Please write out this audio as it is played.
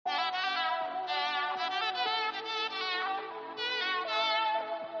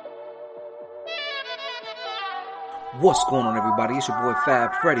What's going on, everybody? It's your boy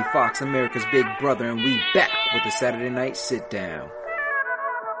Fab Freddy Fox, America's Big Brother, and we back with the Saturday Night Sit Down.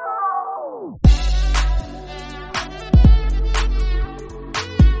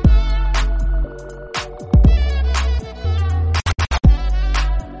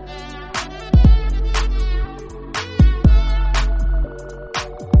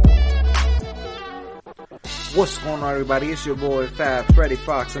 What's going on, everybody? It's your boy Fab Freddy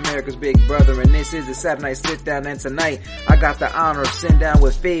Fox, America's Big Brother, and this is the Saturday Night Sit Down. And tonight, I got the honor of sitting down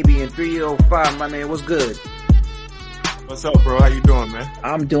with Fabian 305. My man, what's good? What's up, bro? How you doing, man?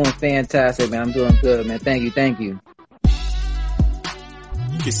 I'm doing fantastic, man. I'm doing good, man. Thank you.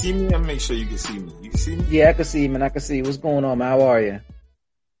 You can see me? I'll make sure you can see me. You can see me? Yeah, I can see you, man. I can see you. What's going on, man? How are you?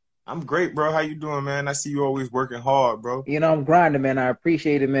 I'm great, bro. How you doing, man? I see you always working hard, bro. You know, I'm grinding, man. I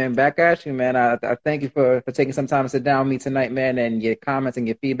appreciate it, man. Back at you, man. I thank you for taking some time to sit down with me tonight, man, and your comments and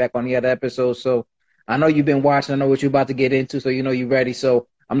your feedback on the other episodes. So I know you've been watching. I know what you're about to get into, so you know you're ready. So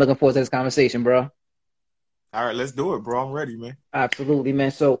I'm looking forward to this conversation, bro. All right, let's do it, bro. I'm ready, man. Absolutely,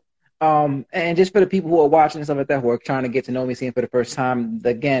 man. So, and just for the people who are watching and stuff like that, who are trying to get to know me, seeing for the first time,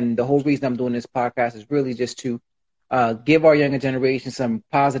 again, the whole reason I'm doing this podcast is really just to give our younger generation some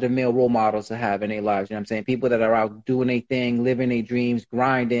positive male role models to have in their lives. You know what I'm saying? People that are out doing their thing, living their dreams,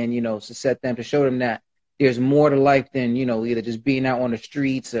 grinding, you know, to set them, to show them that there's more to life than, you know, either just being out on the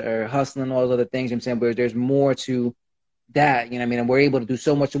streets or hustling, all those other things. You know what I'm saying? But there's more to that, you know what I mean? And we're able to do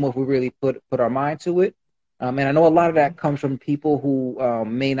so much more if we really put our mind to it. And I know a lot of that comes from people who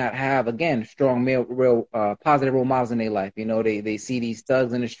may not have, again, strong male, positive role models in their life. You know, they see these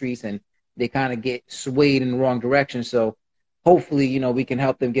thugs in the streets and they kind of get swayed in the wrong direction. So hopefully, you know, we can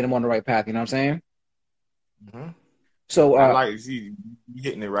help them get them on the right path. You know what I'm saying? Mm-hmm. So I like you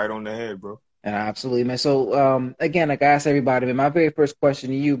hitting it right on the head, bro. Absolutely, man. So again, like I asked everybody, man, my very first question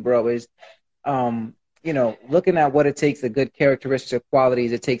to you, bro, is, you know, looking at what it takes, the good characteristics or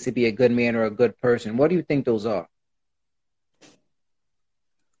qualities it takes to be a good man or a good person. What do you think those are?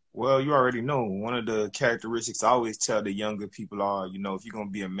 Well, you already know one of the characteristics I always tell the younger people are, you know, if you're going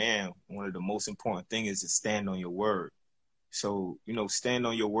to be a man, one of the most important things is to stand on your word. So, you know, stand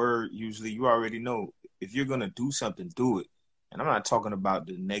on your word. Usually you already know if you're going to do something, do it. And I'm not talking about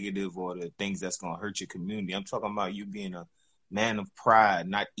the negative or the things that's going to hurt your community. I'm talking about you being a man of pride,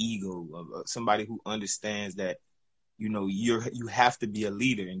 not ego, of somebody who understands that, you know, you have to be a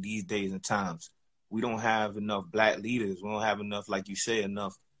leader in these days and times. We don't have enough black leaders. We don't have enough, like you say,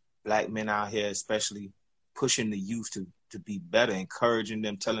 enough black men out here, especially pushing the youth to be better, encouraging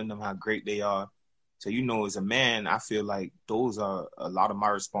them, telling them how great they are. So, you know, as a man, I feel like those are a lot of my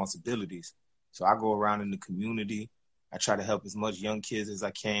responsibilities. So I go around in the community. I try to help as much young kids as I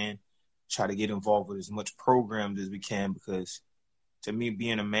can, try to get involved with as much programs as we can, because to me,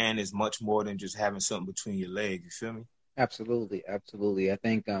 being a man is much more than just having something between your legs. You feel me? Absolutely. I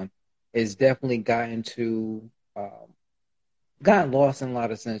think it's definitely gotten lost in a lot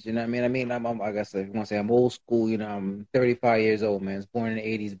of sense, you know what I mean? I'm like I said, if you want to say I'm old school, you know, I'm 35 years old, man. I was born in the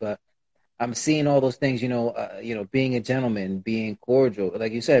 80s, but I'm seeing all those things, you know, being a gentleman, being cordial,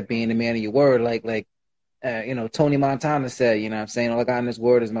 like you said, being a man of your word, like you know, Tony Montana said, you know what I'm saying, all I got in this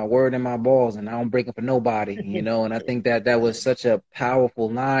word is my word and my balls, and I don't break it for nobody, you know, and I think that was such a powerful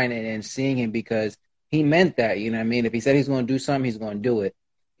line, and seeing him, because he meant that, you know what I mean? If he said he's going to do something, he's going to do it.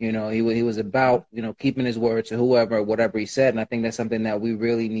 You know, he was about, you know, keeping his word to whoever, whatever he said. And I think that's something that we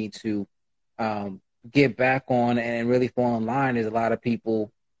really need to get back on and really fall in line. There's a lot of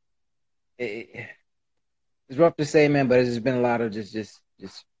people. It's rough to say, man, but there's just been a lot of just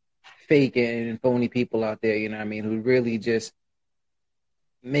fake and phony people out there, you know what I mean, who really just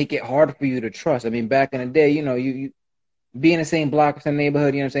make it hard for you to trust. I mean, back in the day, you know, you be in the same block or same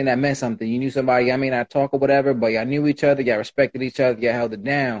neighborhood, you know what I'm saying, that meant something. You knew somebody, I may not talk or whatever, but y'all knew each other, y'all respected each other, y'all held it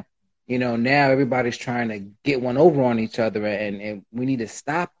down. You know, now everybody's trying to get one over on each other, and we need to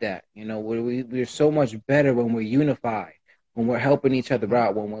stop that. You know, we're so much better when we're unified, when we're helping each other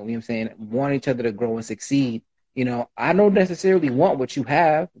out, when you know what I'm saying, want each other to grow and succeed. You know, I don't necessarily want what you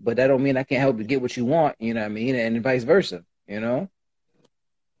have, but that don't mean I can't help you get what you want, you know what I mean, and vice versa, you know?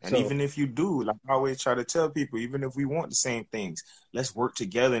 And even if you do, like I always try to tell people, even if we want the same things, let's work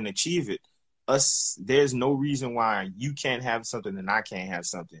together and achieve it. There's no reason why you can't have something and I can't have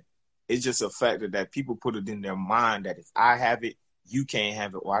something. It's just a factor that people put it in their mind that if I have it, you can't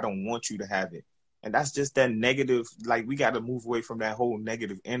have it, or I don't want you to have it. And that's just that negative, like we got to move away from that whole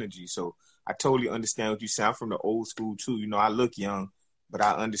negative energy. So I totally understand what you say. I'm from the old school too. You know, I look young, but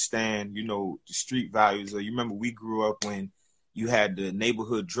I understand, you know, the street values. You remember we grew up when you had the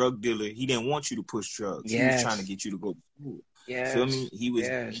neighborhood drug dealer. He didn't want you to push drugs. Yes. He was trying to get you to go to school. Feel me? Yes, He was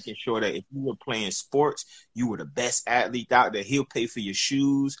yes. making sure that if you were playing sports, you were the best athlete out there. He'll pay for your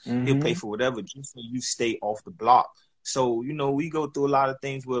shoes. He'll pay Mm-hmm. for whatever just so you stay off the block. So, we go through a lot of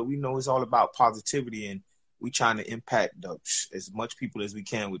things where we know it's all about positivity, and we trying to impact as much people as we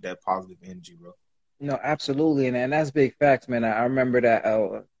can with that positive energy, bro. No, absolutely, and that's big facts, man. I remember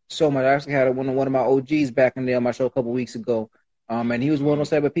that so much. I actually had one of my OGs back in there on my show a couple weeks ago, and he was one of those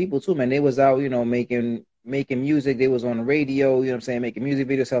type of people too, man. They was out, making music. They was on the radio, you know what I'm saying, making music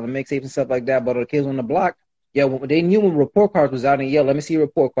videos, selling mixtapes and stuff like that. But the kids on the block, yeah, they knew when report cards was out, and yeah, let me see your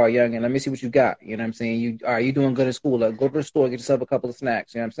report card, young, and let me see what you got. You know what I'm saying? All right, you doing good in school? Like, go to the store, get yourself a couple of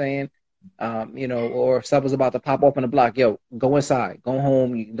snacks. You know what I'm saying? Or if something's about to pop off in the block, yo, go inside, go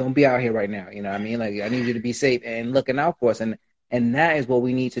home. Don't be out here right now. You know what I mean? Like, I need you to be safe and looking out for us. And that is what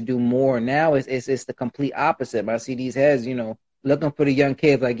we need to do more now. It's the complete opposite. But I see these heads, looking for the young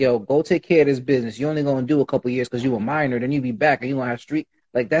kids, like, yo, go take care of this business. You only gonna do a couple years because you a minor, then you be back and you gonna have street.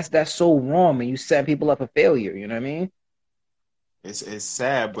 Like, that's so wrong, man. You set people up for failure. You know what I mean? It's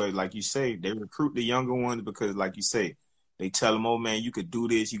sad, but like you say, they recruit the younger ones because, like you say, they tell them, "Oh man, you could do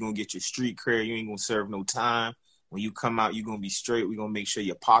this. You're gonna get your street cred. You ain't gonna serve no time. When you come out, you're gonna be straight. We're gonna make sure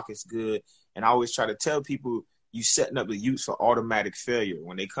your pocket's good." And I always try to tell people, you setting up the youth for automatic failure.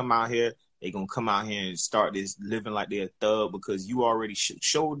 When they come out here, they gonna come out here and start this living like they're a thug because you already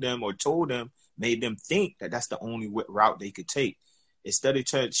showed them or told them, made them think that that's the only route they could take. Instead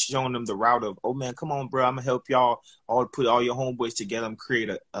of showing them the route of, oh man, come on, bro, I'm gonna help y'all all put all your homeboys together and create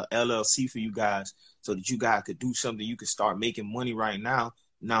a LLC for you guys so that you guys could do something. You could start making money right now.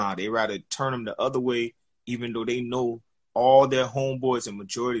 Nah, they rather turn them the other way, even though they know all their homeboys and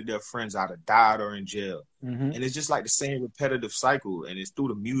majority of their friends either died or in jail. Mm-hmm. And it's just like the same repetitive cycle, and it's through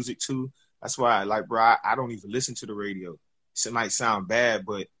the music too. That's why, like, bro, I don't even listen to the radio. It might sound bad,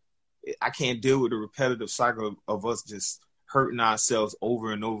 but I can't deal with the repetitive cycle of us just hurting ourselves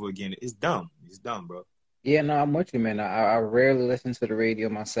over and over again. It's dumb. It's dumb, bro. Yeah, no, I'm with you, man. I rarely listen to the radio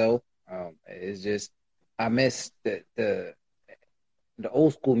myself. It's just I miss the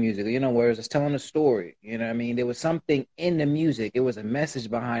old school music, where it's just telling a story. You know what I mean? There was something in the music. It was a message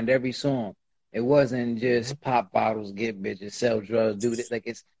behind every song. It wasn't Mm-hmm. just pop bottles, get bitches, sell drugs, do this. Like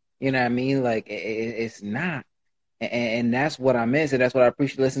it's, you know what I mean? Like it's not. And that's what I miss. And that's what I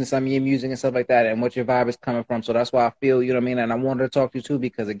appreciate listening to some of your music and stuff like that and what your vibe is coming from. So that's why I feel, you know what I mean? And I wanted to talk to you too,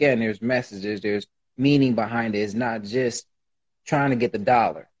 because again, there's messages, there's meaning behind it. It's not just trying to get the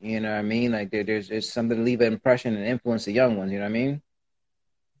dollar. You know what I mean? Like there's something to leave an impression and influence the young ones. You know what I mean?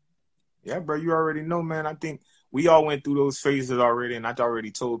 Yeah, bro, you already know, man. I think we all went through those phases already, and I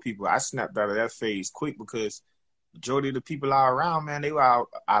already told people I snapped out of that phase quick because majority of the people I around, man, they were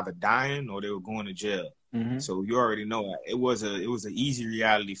either dying or they were going to jail. Mm-hmm. So you already know it was an easy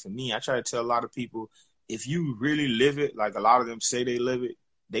reality for me. I try to tell a lot of people, if you really live it, like a lot of them say they live it,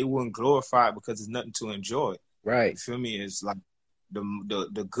 they wouldn't glorify it because there's nothing to enjoy. Right. You feel me? It's like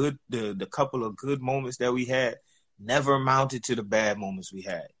the couple of good moments that we had never amounted to the bad moments we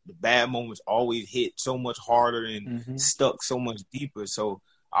had. The bad moments always hit so much harder and Mm-hmm. stuck so much deeper. So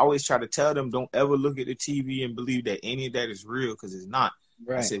I always try to tell them, don't ever look at the TV and believe that any of that is real, because it's not.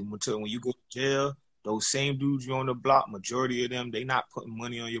 I Right. said, when you go to jail, those same dudes you on the block, majority of them, they not putting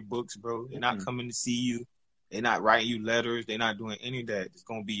money on your books, bro. They're not Mm-mm. coming to see you. They're not writing you letters. They're not doing any of that. It's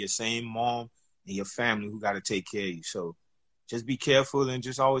going to be your same mom and your family who got to take care of you. So just be careful and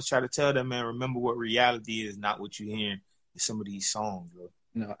just always try to tell them, man, remember what reality is, not what you're hearing in some of these songs, bro.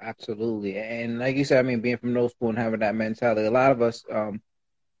 No, absolutely. And like you said, I mean, being from no school and having that mentality, a lot of us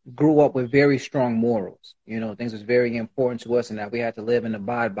grew up with very strong morals. Things was very important to us and that we had to live and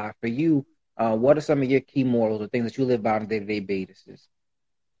abide by. For you, what are some of your key morals or things that you live by on a day-to-day basis?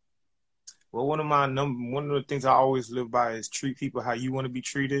 Well, one of the things I always live by is treat people how you want to be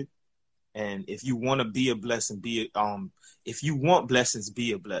treated. And if you want to be a blessing, if you want blessings,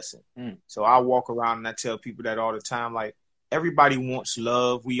 be a blessing. Mm. So I walk around and I tell people that all the time. Like, everybody wants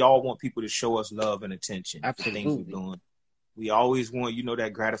love. We all want people to show us love and attention for things we're Absolutely. doing. We always want,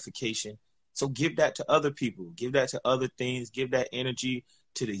 that gratification. So give that to other people. Give that to other things. Give that energy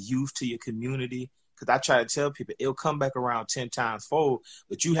to the youth, to your community. Because I try to tell people it'll come back around 10 times fold,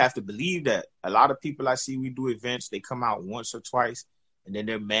 but you have to believe that. A lot of people I see, we do events, they come out once or twice, and then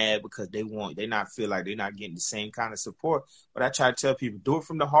they're mad because they not feel like they're not getting the same kind of support. But I try to tell people, do it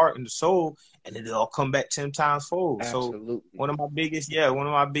from the heart and the soul, and then it'll come back 10 times fold. So Absolutely. one of my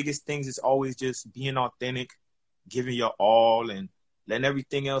biggest things is always just being authentic, giving your all, and letting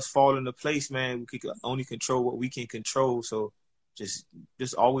everything else fall into place, man. We can only control what we can control. So just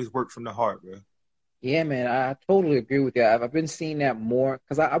always work from the heart, bro. Yeah, man, I totally agree with you. I've been seeing that more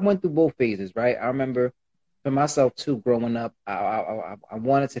because I went through both phases, right? I remember for myself too, growing up, I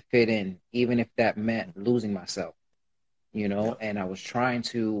wanted to fit in, even if that meant losing myself, Yep. and I was trying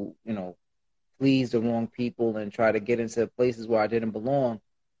to, please the wrong people and try to get into places where I didn't belong.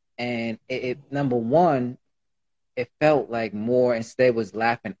 And number one, it felt like more instead was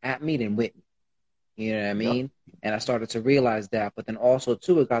laughing at me than with me. You know what I Yep. mean? And I started to realize that. But then also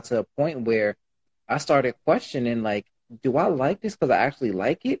too, it got to a point where I started questioning like, do I like this because I actually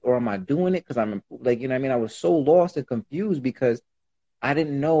like it, or am I doing it because I'm like, you know what I mean? I was so lost and confused because I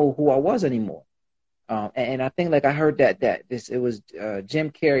didn't know who I was anymore. And I think like I heard that this it was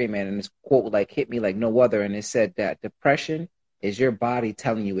Jim Carrey, man, and this quote like hit me like no other, and it said that depression is your body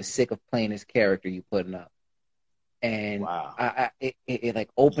telling you it's sick of playing this character you putting up. And Wow. it like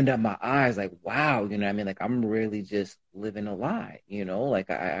opened up my eyes, like wow, you know what I mean? Like I'm really just living a lie, like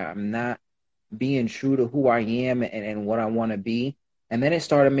I'm not being true to who I am and what I want to be. And then it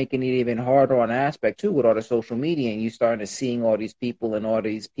started making it even harder on aspect too with all the social media, and you starting to seeing all these people and all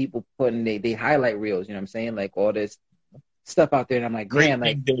these people putting they highlight reels, you know what I'm saying? Like all this stuff out there, and I'm like, Great man,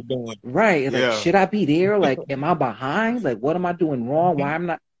 like things they're doing. right, like Yeah. should I be there? Like, am I behind? Like, what am I doing wrong? Why I'm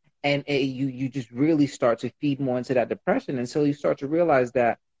not? And you just really start to feed more into that depression until you start to realize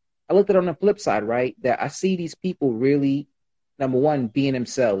that. I looked at it on the flip side, right? That I see these people really, number one, being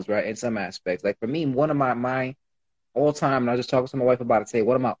themselves, right? In some aspects, like for me, one of my all time, and I was just talking to my wife about it today.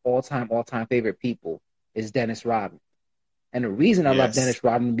 One of my all time favorite people is Dennis Rodman. And the reason I love Yes. Dennis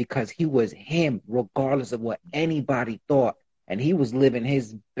Rodman because he was him, regardless of what anybody thought. And he was living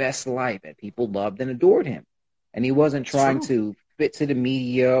his best life, and people loved and adored him. And he wasn't It's trying true. to fit to the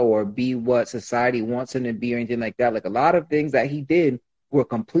media or be what society wants him to be or anything like that. Like a lot of things that he did were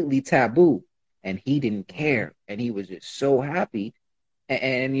completely taboo, and he didn't Hmm. care. And he was just so happy.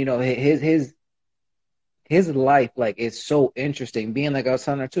 And his life like is so interesting. Being like I was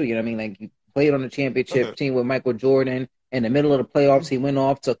telling her too, you know what I mean? Like he played on the championship team with Michael Jordan. In the middle of the playoffs, he went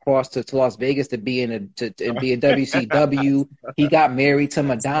off to cross to Las Vegas to be in and be in WCW. He got married to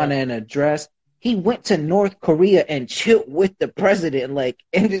That's right. Madonna in a dress. He went to North Korea and chilled with the president, like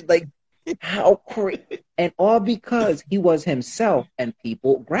and just like how crazy, and all because he was himself and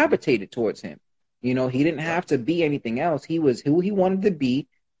people gravitated towards him. He didn't Yep. have to be anything else. He was who he wanted to be,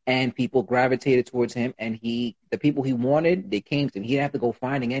 and people gravitated towards him. And the people he wanted, they came to him. He didn't have to go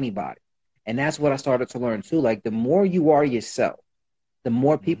finding anybody. And that's what I started to learn too. Like the more you are yourself, the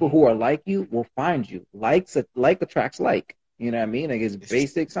more people Hmm. who are like you will find you. Like attracts like. You know what I mean? Like it's It's true.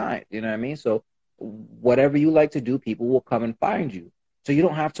 basic science. You know what I mean? So whatever you like to do, people will come and find you. So you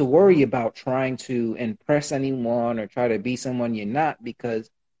don't have to worry Hmm. about trying to impress anyone or try to be someone you're not because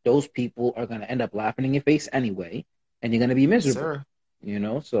those people are going to end up laughing in your face anyway, and you're going to be Yes, miserable. sir.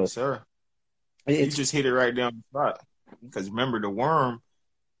 Yes, So sir. You it's just hit it right down the spot. Because remember, the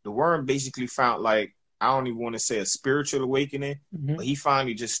worm basically found like I don't even want to say a spiritual awakening, mhm. but he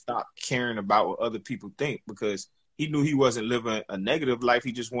finally just stopped caring about what other people think because he knew he wasn't living a negative life.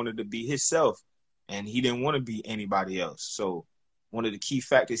 He just wanted to be himself, and he didn't want to be anybody else. So one of the key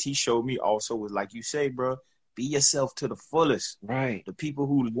factors he showed me also was like you say, bro, be yourself to the fullest. Right. The people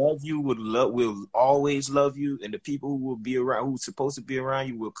who love you will always love you, and the people who will be around who's supposed to be around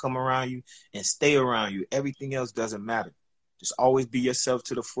you will come around you and stay around you. Everything else doesn't matter. Just always be yourself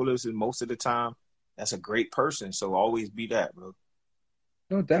to the fullest, and most of the time, that's a great person. So always be that, bro.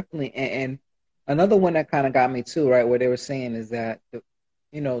 No, definitely. And another one that kind of got me too, right? Where they were saying is that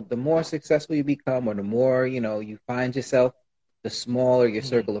the more successful you become, or the more you find yourself, the smaller your Hmm.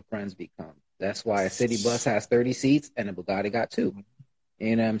 circle of friends become. That's why a city bus has 30 seats and a Bugatti got two.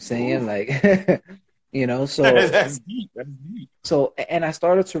 You know what I'm saying? Ooh, Like, so that's deep. That's deep. and I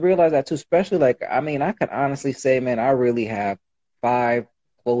started to realize that too, especially like, I mean, I can honestly say, man, I really have five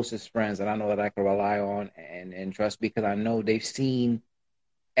closest friends that I know that I can rely on and trust because I know they've seen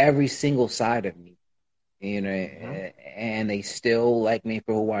every single side of me, Hmm. and they still like me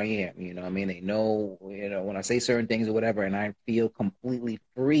for who I am. I mean, they know, when I say certain things or whatever, and I feel completely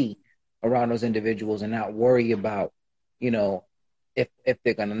free around those individuals and not worry about, you know, if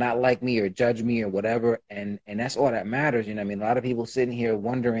they're gonna not like me or judge me or whatever, and that's all that matters. I mean, a lot of people sitting here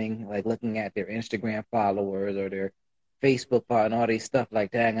wondering, like looking at their Instagram followers or their Facebook follow and all these stuff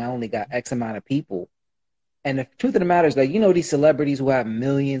like that. And I only got X amount of people, and the truth of the matter is, like, these celebrities who have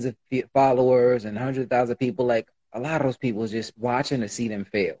millions of followers and 100,000 people, like, a lot of those people is just watching to see them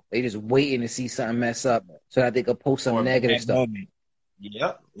fail. They just waiting to see something mess up so that they could post For some a negative bad stuff. moment.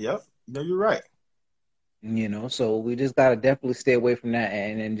 Yep. Yep. No, you're right. So we just gotta definitely stay away from that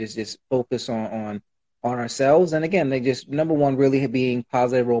and just focus on ourselves. And again, they just number one, really being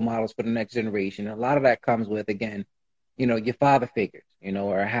positive role models for the next generation. A lot of that comes with again your father figures,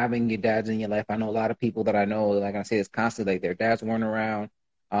 or having your dads in your life. I know a lot of people that I know, like I say, it's constantly like their dads weren't around.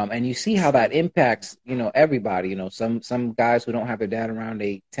 And you see how that impacts, everybody. Some guys who don't have their dad around,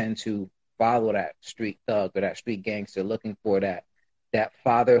 they tend to follow that street thug or that street gangster, looking for that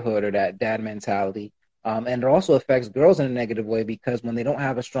fatherhood or that dad mentality. And it also affects girls in a negative way because when they don't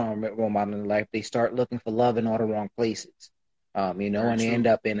have a strong role model in their life, they start looking for love in all the wrong places. Very And they true. end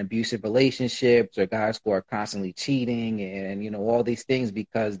up in abusive relationships or guys who are constantly cheating and, all these things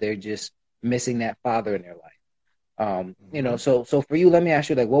because they're just missing that father in their life. Hmm. So for you, let me ask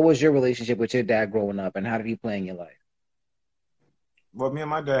you, like, what was your relationship with your dad growing up and how did he play in your life? Well, me and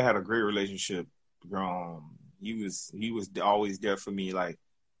my dad had a great relationship. He was always there for me. Like,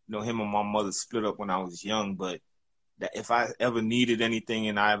 him and my mother split up when I was young, but that if I ever needed anything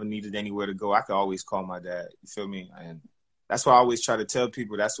and I ever needed anywhere to go, I could always call my dad. You feel me? And that's why I always try to tell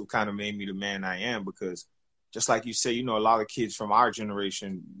people that's what kind of made me the man I am. Because just like you say, a lot of kids from our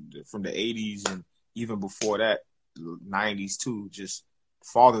generation, from the '80s and even before that, '90s too, just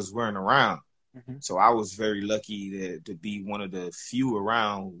fathers weren't around. Mm-hmm. So I was very lucky to be one of the few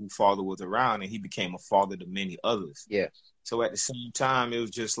around who father was around, and he became a father to many others. Yes. So at the same time, it was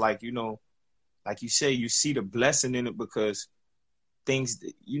just like, like you say, you see the blessing in it because things,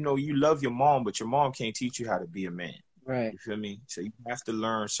 you love your mom, but your mom can't teach you how to be a man. Right. You feel me? So you have to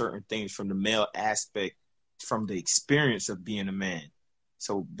learn certain things from the male aspect, from the experience of being a man.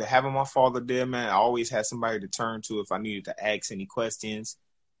 So having my father there, man, I always had somebody to turn to if I needed to ask any questions,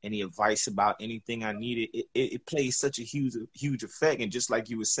 any advice about anything I needed. It plays such a huge effect. And just like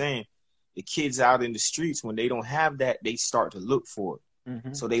you were saying, the kids out in the streets, when they don't have that, they start to look for it.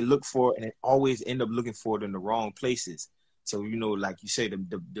 Mm-hmm. So they look for it and they always end up looking for it in the wrong places. So, like you say,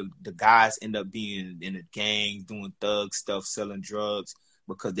 the guys end up being in a gang, doing thug stuff, selling drugs,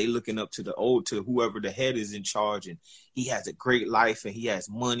 because they looking up to whoever the head is in charge, and he has a great life and he has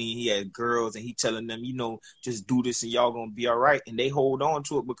money, he has girls, and he telling them, just do this and y'all gonna be all right. And they hold on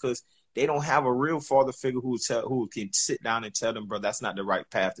to it because they don't have a real father figure who can sit down and tell them, bro, that's not the right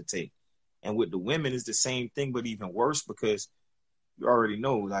path to take. And with the women, it's the same thing, but even worse because you already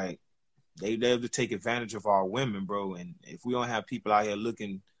know, like, they love to take advantage of our women, bro. And if we don't have people out here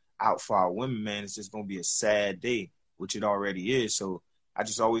looking out for our women, man, it's just gonna be a sad day, which it already is. So I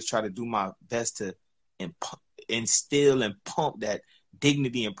just always try to do my best to instill and pump that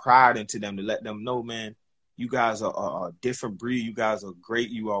dignity and pride into them, to let them know, man, you guys are a different breed. You guys are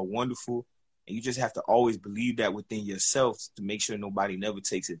great. You are wonderful. And you just have to always believe that within yourself to make sure nobody never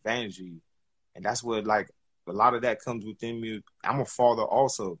takes advantage of you. And that's what, like, a lot of that comes within me. I'm a father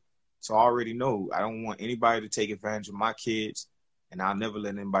also. So I already know I don't want anybody to take advantage of my kids, and I'll never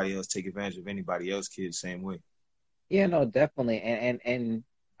let anybody else take advantage of anybody else's kids same way. Yeah, no, definitely. And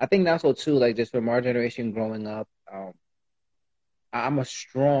I think that's what too, like just from our generation growing up, I'm a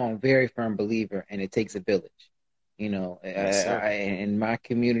strong, very firm believer, and it takes a village. Yes, sir. In my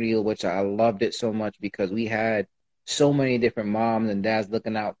community, which I loved it so much because we had so many different moms and dads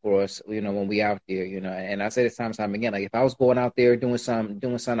looking out for us, when we out there, and I say this time and time again, like if I was going out there doing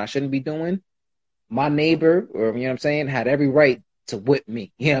something I shouldn't be doing, my neighbor, or you know what I'm saying, had every right to whip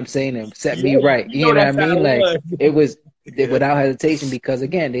me, you know what I'm saying, and set me Yeah, right. You know what I that's how mean? it Like was. it was Yeah. without hesitation because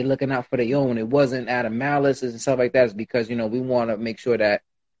again, they looking out for their own. It wasn't out of malice and stuff like that. It's because, we want to make sure that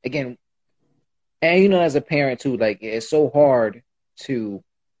again, and as a parent too, like it's so hard to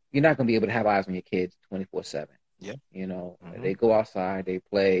you're not gonna be able to have eyes on your kids 24/7. Yeah. They Hmm. go outside, they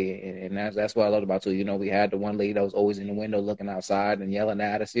play, and that's what I loved about too. We had the one lady that was always in the window looking outside and yelling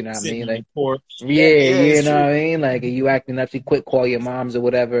at us, you know what I Sitting mean? on the Like porch. Yeah, yeah, yeah, you it's know true. what I mean? Like you acting up, she quick call your moms or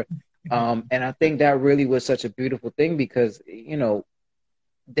whatever. And I think that really was such a beautiful thing because,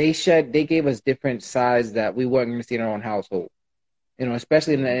 they gave us different sides that we weren't going to see in our own household.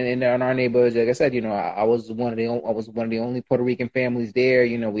 Especially in our neighborhoods. Like I said, I was one of the only Puerto Rican families there.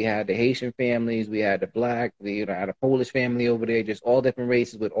 We had the Haitian families, we had the black, I had a Polish family over there, just all different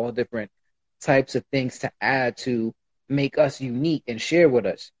races with all different types of things to add to make us unique and share with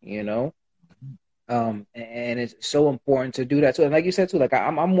us. And it's so important to do that too. And like you said too, like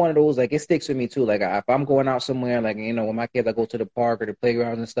I'm one of those, like it sticks with me too. Like if I'm going out somewhere, like when my kids, I go to the park or the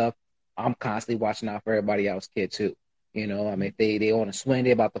playgrounds and stuff, I'm constantly watching out for everybody else's kid too. I mean, if they on a swing,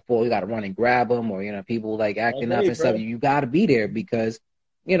 they about to fall, you got to run and grab them, or people like All acting up day, and stuff. bro. You got to be there because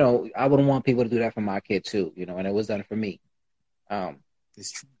I wouldn't want people to do that for my kid too. And it was done for me. Um,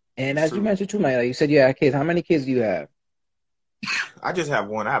 It's true. and It's as you true. mentioned too, man, like you said you had kids. How many kids do you have? I just have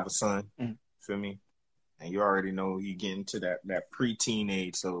one. I have a son. Mm. Feel me? And you already know you getting to that pre-teen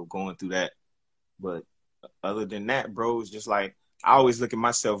age, so going through that. But other than that, bro, it's just like I always look at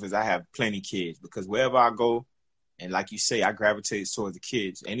myself as I have plenty kids because wherever I go, And like you say, I gravitate towards the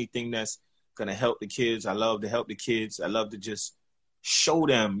kids. Anything that's gonna help the kids, I love to help the kids. I love to just show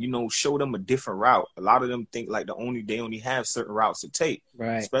them, show them a different route. A lot of them think like they only have certain routes to take,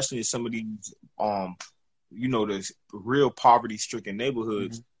 Right. especially in some of these the real poverty stricken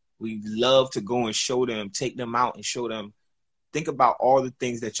neighborhoods. Mm-hmm. We love to go and show them, take them out and show them. Think about all the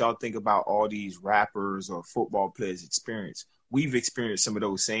things that y'all think about all these rappers or football players experience. We've experienced some of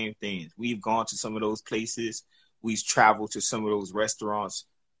those same things. We've gone to some of those places. We've traveled to some of those restaurants.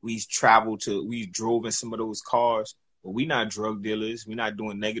 We've drove in some of those cars. But we're not drug dealers. We're not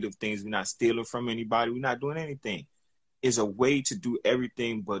doing negative things. We're not stealing from anybody. We're not doing anything. It's a way to do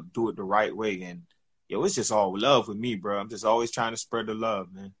everything, but do it the right way. And it's just all love with me, bro. I'm just always trying to spread the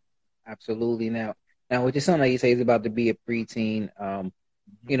love, man. Absolutely. Now, with your son, like you say, he's about to be a preteen.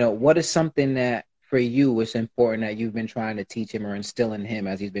 What is something that for you is important that you've been trying to teach him or instill in him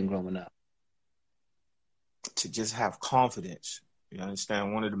as he's been growing up? To just have confidence. You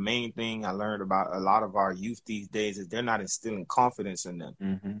understand? One of the main things I learned about a lot of our youth these days is they're not instilling confidence in them.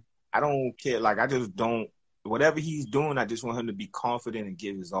 Mm-hmm. I don't care. Like, I just don't. Whatever he's doing, I just want him to be confident and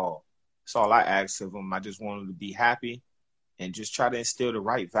give his all. That's all I ask of him. I just want him to be happy and just try to instill the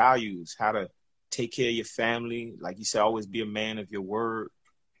right values, how to take care of your family. Like you said, always be a man of your word.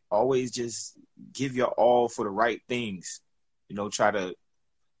 Always just give your all for the right things. Try to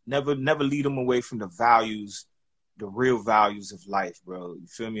never lead him away from the values, the real values of life, bro. You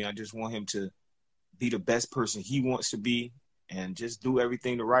feel me? I just want him to be the best person he wants to be and just do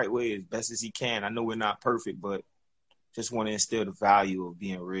everything the right way as best as he can. I know we're not perfect, but just want to instill the value of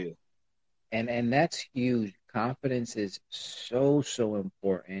being real. And that's huge. Confidence is so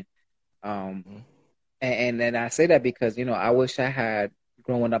important. And I say that because, I wish I had,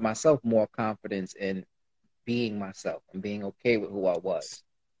 growing up myself, more confidence in being myself and being okay with who I was.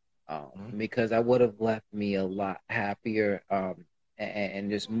 Because that would have left me a lot happier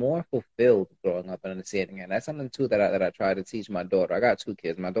and just more fulfilled growing up and understanding it. And that's something, too, that I try to teach my daughter. I got 2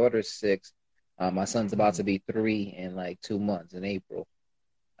 kids. My daughter's 6. My son's about to be 3 in like 2 months in April.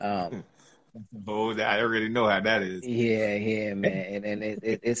 I already know how that is. Yeah, man. And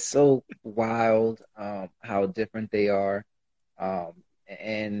it's so wild how different they are.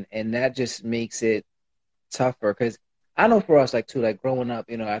 And that just makes it tougher because I know for us, like, too, like growing up,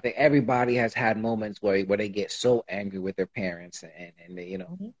 I think everybody has had moments where they get so angry with their parents and they,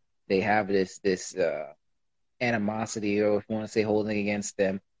 they have this animosity, or if you want to say holding against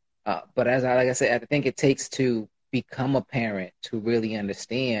them. But like I said, I think it takes to become a parent to really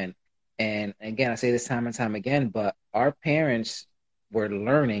understand. And again, I say this time and time again, but our parents were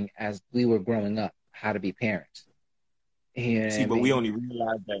learning as we were growing up how to be parents. See, but we only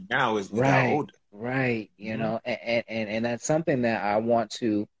realize that now as we got older. Right. And that's something that I want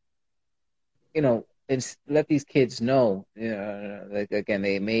to, and let these kids know, like, again,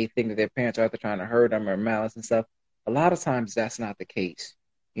 they may think that their parents are out there trying to hurt them or malice and stuff. A lot of times that's not the case.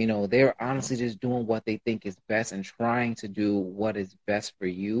 They're honestly just doing what they think is best and trying to do what is best for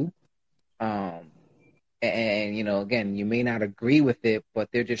you. And again, you may not agree with it, but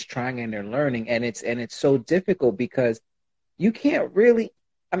they're just trying and they're learning. And it's so difficult because you can't really,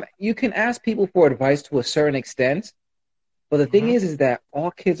 you can ask people for advice to a certain extent, but the thing is that all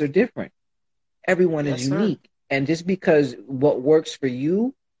kids are different. Everyone is unique. Sir. And just because what works for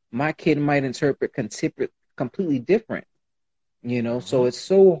you, my kid might interpret completely different, so it's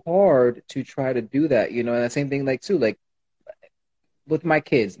so hard to try to do that, and the same thing, like, too, like with my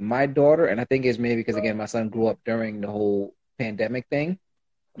kids, my daughter, and I think it's maybe because, again, my son grew up during the whole pandemic thing,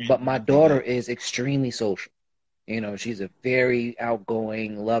 but my daughter is extremely social. She's a very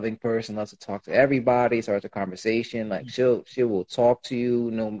outgoing, loving person, loves to talk to everybody, starts a conversation. Like, she will talk to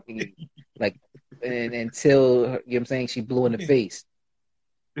you, like, and until, I'm saying, she blew in the face.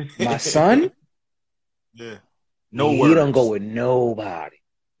 My son, yeah, he don't go with nobody.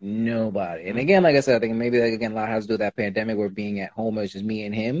 And again, like I said, I think maybe, like, again, a lot has to do with that pandemic where being at home is just me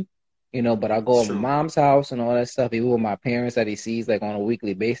and him, but I'll go over mom's house and all that stuff, even with my parents that he sees, like, on a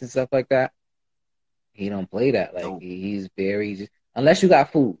weekly basis and stuff like that. He don't play that. Like, he's very just, unless you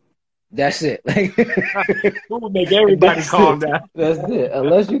got food. That's it. Like, food make everybody calm down. That's it.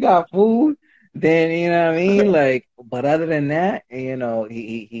 Unless you got food, then, you know what I mean? Like, but other than that, he and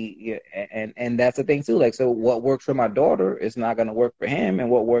that's the thing too. Like, so what works for my daughter is not going to work for him, and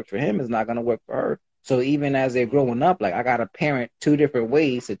what works for him is not going to work for her. So even as they're growing up, like, I got to parent 2 different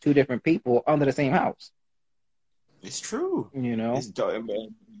ways to 2 different people under the same house. It's true.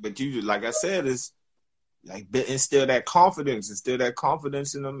 But you, like I said, is like instill that confidence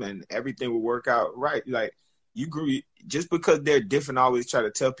in them, and everything will work out right. Like, you grew just because they're different. I always try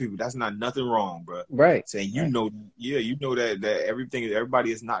to tell people that's not nothing wrong, bro. Right. Saying Right. you know that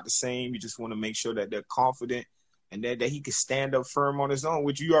everybody is not the same. You just want to make sure that they're confident and that he can stand up firm on his own,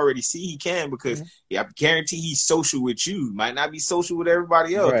 which you already see he can because Mm-hmm. yeah, I guarantee he's social with you. Might not be social with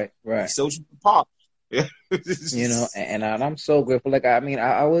everybody else. Right. Right. He's social with Pop. Yeah. I'm so grateful. Like, I mean,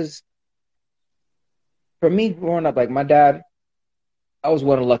 I was, for me growing up, like my dad, I was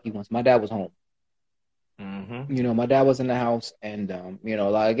one of the lucky ones. My dad was home. Mm-hmm. My dad was in the house, and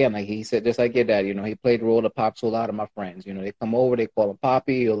like again, like he said, just like your dad, he played the role of Pop to a lot of my friends. They come over, they call him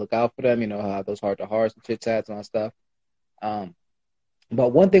Poppy, he'll look out for them. Have those heart to hearts and chit chats and all that stuff.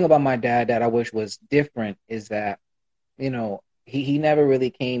 But one thing about my dad that I wish was different is that, he never really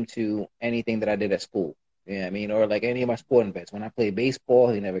came to anything that I did at school. Yeah, I mean, or like any of my sporting events. When I played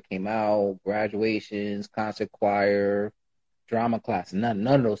baseball, he never came out. Graduations, concert choir, drama class, none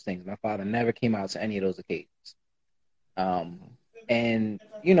of those things. My father never came out to any of those occasions. Um, and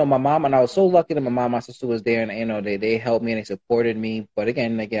my mom and I was so lucky that my mom, and my sister was there, and they helped me and they supported me. But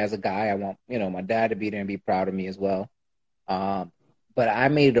again, like as a guy, I want my dad to be there and be proud of me as well. Um, but I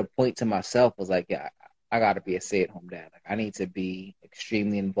made it a point to myself was like, yeah, I got to be a stay-at-home dad. Like I need to be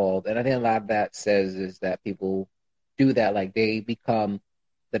extremely involved, and I think a lot of that says is that people do that, like they become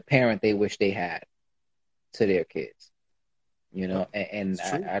the parent they wish they had to their kids. And It's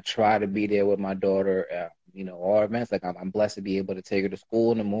true. I try to be there with my daughter. All events. Like I'm blessed to be able to take her to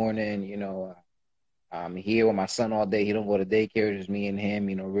school in the morning. I'm here with my son all day. He don't go to daycare. It's just me and him.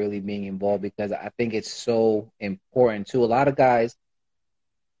 Really being involved because I think it's so important too. A lot of guys,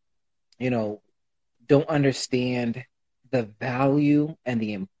 don't understand the value and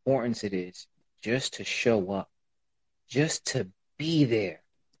the importance it is just to show up, just to be there.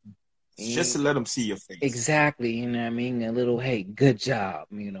 Just to let them see your face. Exactly, you know what I mean? A little, hey, good job.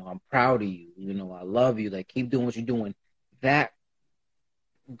 I'm proud of you. I love you. Like, keep doing what you're doing. That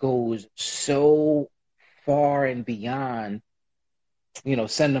goes so far and beyond,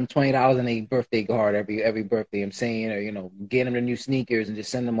 send them $20 in a birthday card every birthday, I'm saying, or, get them the new sneakers and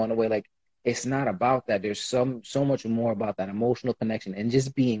just send them on the way. Like, it's not about that. There's so much more about that emotional connection and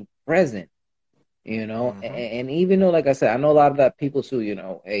just being present, Mm-hmm. and even though, like I said, I know a lot of that people too,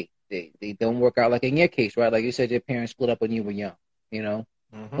 hey, they don't work out like in your case, right? Like you said, your parents split up when you were young, you know,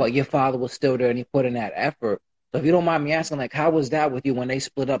 Mm-hmm. but your father was still there and he put in that effort. So if you don't mind me asking, like, how was that with you when they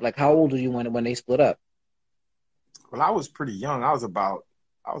split up? Like, how old were you when they split up? Well, I was pretty young. I was about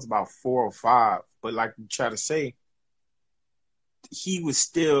 4 or 5. But like you try to say, he was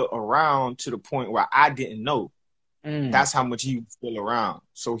still around to the point where I didn't know. Mm, That's how much he was still around.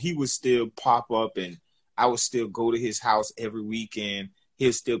 So he would still pop up, and I would still go to his house every weekend.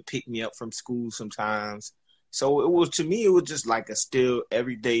 He'll still pick me up from school sometimes. So it was, to me, it was just like a still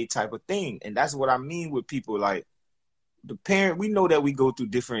everyday type of thing. And that's what I mean with people like the parent. We know that we go through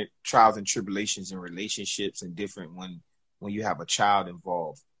different trials and tribulations in relationships and different when you have a child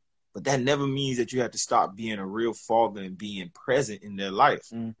involved. But that never means that you have to stop being a real father and being present in their life.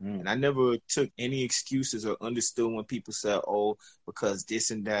 mm-hmm. And I never took any excuses or understood when people said, "Oh, because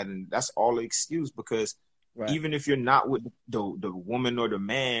this and that," and that's all an excuse. Because Right. even if you're not with the woman or the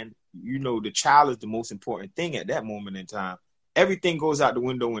man, the child is the most important thing at that moment in time. Everything goes out the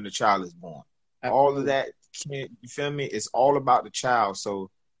window when the child is born. All of Absolutely. that, you feel me? It's all about the child. So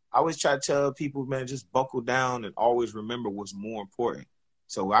I always try to tell people, man, just buckle down and always remember what's more important.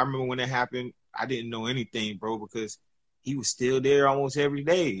 So I remember when it happened, I didn't know anything, bro, because he was still there almost every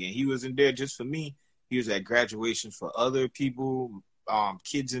day, and he wasn't there just for me. He was at graduation for other people,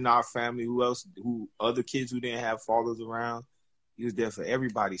 kids in our family, who other kids who didn't have fathers around. He was there for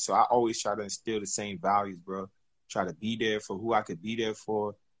everybody. So I always try to instill the same values, bro. Try to be there for who I could be there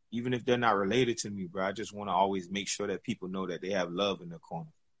for, even if they're not related to me, bro. I just want to always make sure that people know that they have love in their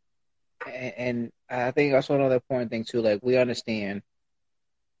corner. And I think also another important thing too, like we understand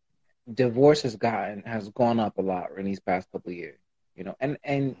divorce has gone up a lot in these past couple of years, and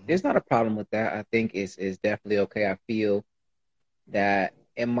Mm-hmm. there's not a problem with that. I think it's definitely okay. I feel that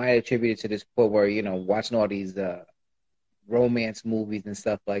it might attribute it to this point where watching all these romance movies and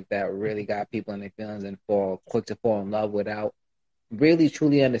stuff like that really got people in their feelings and fall quick to fall in love without really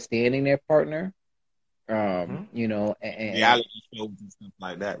truly understanding their partner. Mm-hmm. And Reality shows and stuff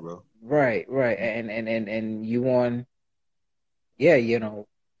like that, bro. right, and you on, yeah,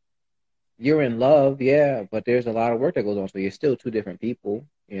 you're in love, yeah, but there's a lot of work that goes on. So you're still two different people.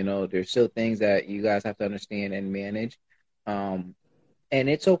 There's still things that you guys have to understand and manage. Um, and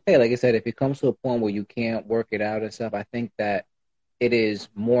it's okay. Like I said, if it comes to a point where you can't work it out and stuff, I think that it is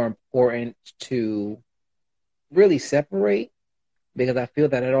more important to really separate because I feel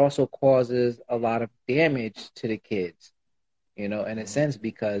that it also causes a lot of damage to the kids, in a Mhm. sense,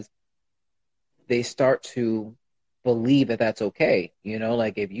 because they start to believe that that's okay.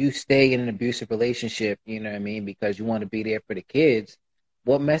 Like if you stay in an abusive relationship, you know what I mean, because you want to be there for the kids,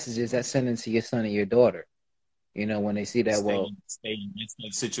 what message is that sending to your son or your daughter? When they see that, well, Stay in messed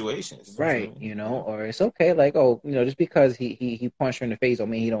up situations. You feel right, me? Yeah. or it's okay, like, oh, just because he punched her in the face don't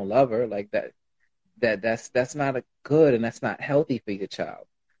mean he don't love her, like that. That's not a good, and that's not healthy for your child.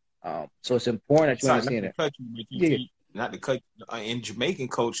 So it's important that you Sorry, not understand to it. cut you, but Yeah. not to cut you, in Jamaican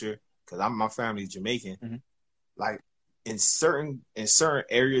culture, because my family's Jamaican. Hmm. Like in certain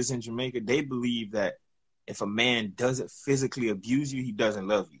areas in Jamaica, they believe that if a man doesn't physically abuse you, he doesn't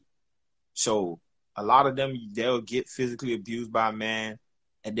love you. So a lot of them, they'll get physically abused by a man,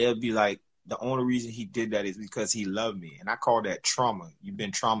 and they'll be like, the only reason he did that is because he loved me, and I call that trauma. You've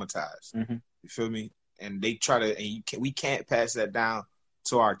been traumatized. Hmm. You feel me? And they try to, and we can't pass that down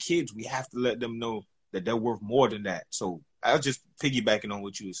to our kids. We have to let them know that they're worth more than that. So I was just piggybacking on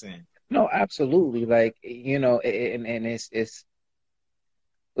what you were saying. No, absolutely. Like, and it's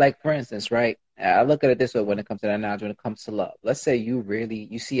like, for instance, right? I look at it this way when it comes to that knowledge, when it comes to love. Let's say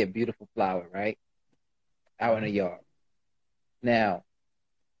you see a beautiful flower, right? Out in the Mm-hmm. yard. Now,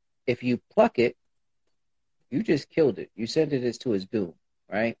 if you pluck it, you just killed it. You sent it to its doom,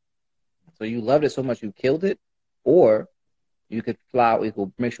 right? So you loved it so much you killed it, or you could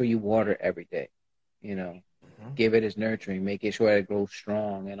make sure you water every day, you know, Mm-hmm. give it its nurturing, making sure it grows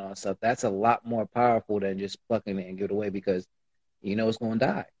strong and all that stuff. That's a lot more powerful than just plucking it and give it away, because it's going to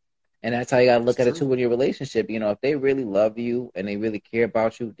die. And that's how you got to It's look at it true. too in your relationship. If they really love you and they really care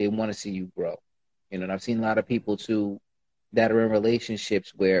about you, they want to see you grow. And I've seen a lot of people too that are in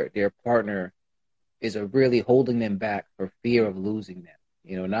relationships where their partner is really holding them back for fear of losing them.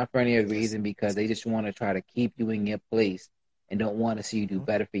 Not for any other Yes. reason, because they just want to try to keep you in your place and don't want to see you do Mm-hmm.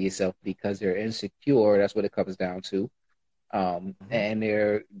 better for yourself because they're insecure. That's what it comes down to. Mm-hmm. And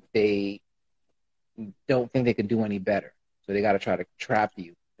they don't think they can do any better. So they got to try to trap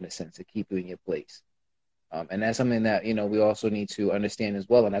you in a sense to keep you in your place. And that's something that, we also need to understand as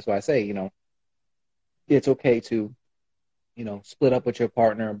well. And that's why I say, it's okay to, split up with your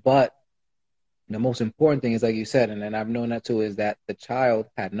partner. But the most important thing is, like you said, and I've known that too, is that the child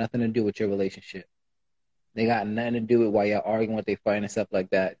had nothing to do with your relationship. They got nothing to do with why you're arguing, what they fight and stuff like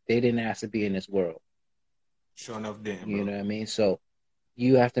that. They didn't ask to be in this world. Sure enough, then, You know bro. what I mean? So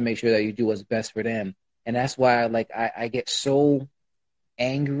you have to make sure that you do what's best for them. And that's why, like, I get so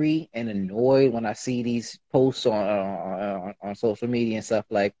angry and annoyed when I see these posts on social media and stuff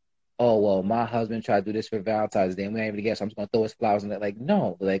like, oh, well, my husband tried to do this for Valentine's Day and we ain't even together, so I'm just gonna throw his flowers in there. Like,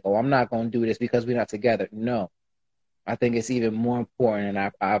 no, like, oh, I'm not gonna do this because we're not together. No, I think it's even more important, and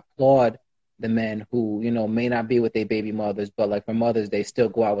I applaud the men who may not be with their baby mothers, but like for mothers, they still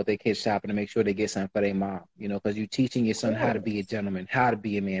go out with their kids shopping to make sure they get something for their mom. Because you're teaching your son how to be a gentleman, how to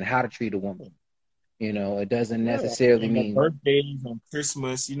be a man, how to treat a woman. It doesn't Yeah, necessarily and the mean birthdays on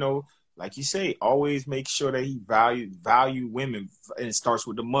Christmas, like you say, always make sure that he value women, and it starts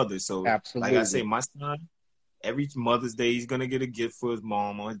with the mother. So, like I say, absolutely. my son, every Mother's Day, he's gonna get a gift for his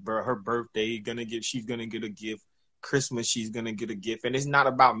mom. On her birthday, she's gonna get a gift. Christmas, she's gonna get a gift, and it's not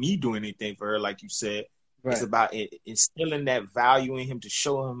about me doing anything for her, like you said. It's Right. about instilling that value in him to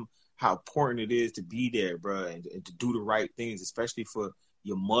show him how important it is to be there, bro, and to do the right things, especially for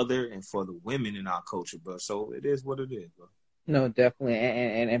your mother and for the women in our culture, bro. So it is what it is, bro. No, definitely,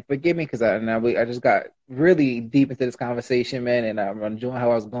 and forgive me because I just got really deep into this conversation, man, and I'm enjoying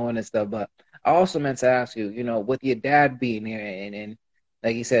how I was going and stuff. But I also meant to ask you, with your dad being here and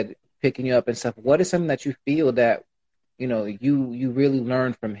like you said, picking you up and stuff, what is something that you feel that you really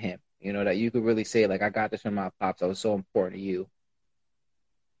learned from him? That you could really say, like, I got this from my pops. That was so important to you.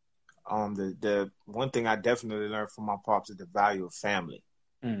 The one thing I definitely learned from my pops is the value of family.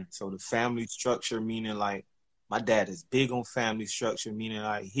 Mm, So the family structure, meaning like my dad is big on family structure, meaning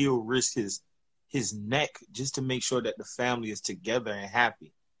like he'll risk his neck just to make sure that the family is together and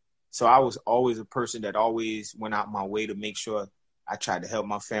happy. So I was always a person that always went out my way to make sure I tried to help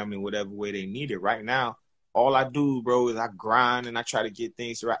my family in whatever way they needed. Right now, all I do, bro, is I grind and I try to get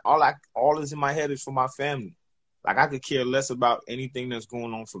things right. All is in my head is for my family. Like I could care less about anything that's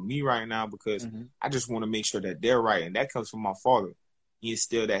going on for me right now because mm-hmm. I just want to make sure that they're right. And that comes from my father. He is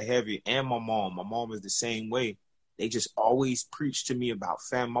still that heavy. And my mom. My mom is the same way. They just always preach to me about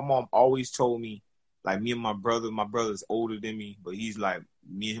family. My mom always told me, like me and my brother's older than me, but he's like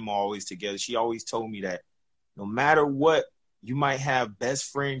me and him are always together. She always told me that no matter what, you might have best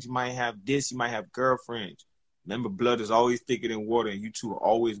friends, you might have this, you might have girlfriends. Remember, blood is always thicker than water, and you two are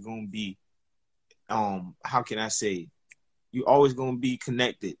always gonna be how can I say, you always gonna be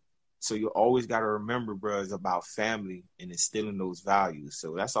connected. So you always gotta remember, bro, it's about family and instilling those values.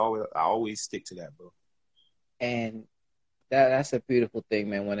 So that's always I always stick to that, bro. And that's a beautiful thing,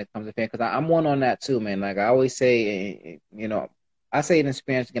 man, when it comes to family. Because I'm one on that too, man. Like I always say, you know, I say it in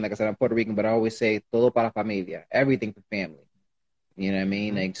Spanish again. Like I said, I'm Puerto Rican, but I always say todo para familia, everything for family. You know what I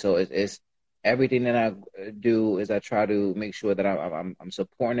mean? Mm-hmm. Like so, it's everything that I do is I try to make sure that I'm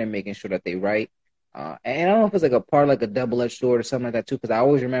supporting them, making sure that they right. And I don't know if it's like a part like a double-edged sword or something like that too, because I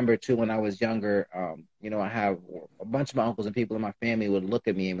always remember too when I was younger. You know, I have a bunch of my uncles and people in my family would look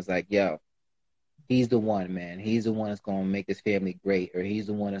at me and was like, "Yo, he's the one, man. He's the one that's going to make this family great, or he's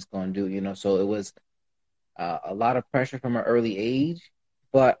the one that's going to do." You know, so it was a lot of pressure from an early age,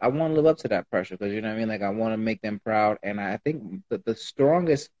 but I want to live up to that pressure because you know what I mean. Like I want to make them proud, and I think that the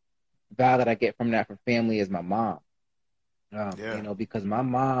strongest vow that I get from that for family is my mom. You Yeah. know, because my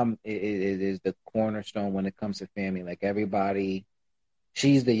mom is the cornerstone when it comes to family. Like everybody,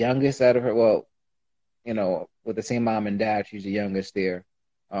 she's the youngest out of her. Well, you know, with the same mom and dad, she's the youngest there.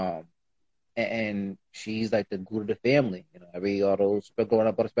 Um, and she's like the glue to the family. You know, every all those growing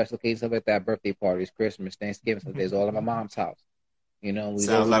up on a special occasion, stuff like that, birthday parties, Christmas, Thanksgiving, stuff. There's all at my mom's house. You know, we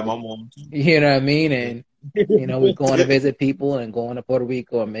go, Sounds like my mom too. you know what I mean, Yeah. and you know, we're going to visit people and going to Puerto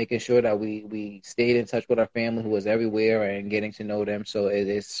Rico and making sure that we stayed in touch with our family who was everywhere and getting to know them. So it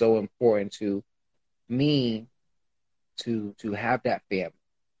is so important to me to have that family.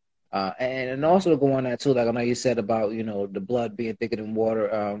 And also to go on that too, like I know you said about you know the blood being thicker than water,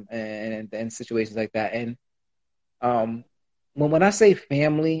 and situations like that. And um, when I say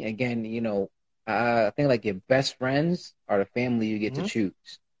family, again, you know, I think like your best friends are the family you get to Mm-hmm.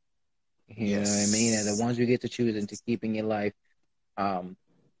 choose. You know what I mean? And the Yes. ones you get to choose into keeping your life. Um,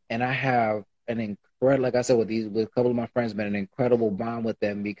 and I have an incredible, like I said, with a couple of my friends, been an incredible bond with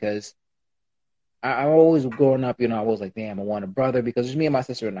them because I always growing up, you know, I was like, damn, I want a brother because it's me and my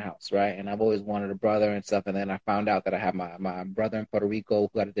sister in the house, right? And I've always wanted a brother and stuff. And then I found out that I have my brother in Puerto Rico who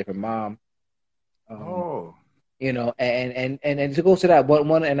got a different mom. Um, Oh. you know, and to go to that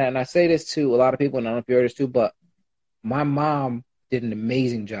one, and I say this to a lot of people, and I don't know if you heard this too, but my mom did an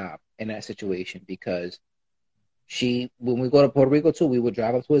amazing job in that situation because when we go to Puerto Rico too, we would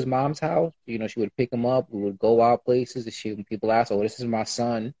drive up to his mom's house. You know, she would pick him up. We would go out places. And when people ask, "Oh, this is my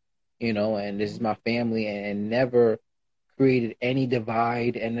son," you know, and this is my family, and never created any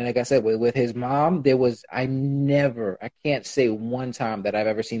divide. And then, like I said, with his mom, I can't say one time that I've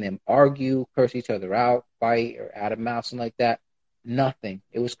ever seen them argue, curse each other out, fight, or out of mouth, something like that. Nothing.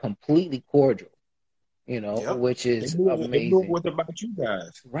 It was completely cordial, you know, Yep. which is They knew amazing. what about you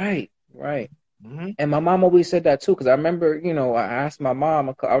guys. Right, right. Mm-hmm. And my mom always said that too, because I remember, you know, I asked my mom.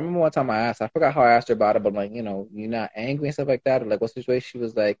 I remember one time I forgot how I asked her about it, but like, you know, you're not angry and stuff like that, or like what situation? She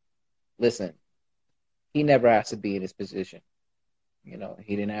was like, "Listen, he never asked to be in this position. You know,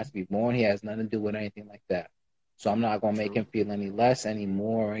 he didn't ask to be born. He has nothing to do with anything like that. So I'm not gonna make True. him feel any less, any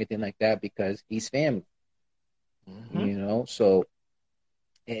more, or anything like that because he's family. Mm-hmm. You know, so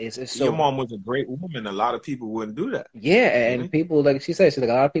it's Your so mom was a great woman. A lot of people wouldn't do that. yeah. You And know? people like she said, she's like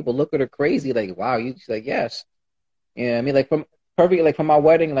a lot of people look at her crazy, like, wow, you. She's like, yes. You know what I mean? Like from perfect, like for my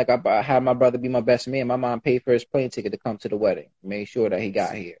wedding, like I had my brother be my best man. My mom paid for his plane ticket to come to the wedding, made sure that he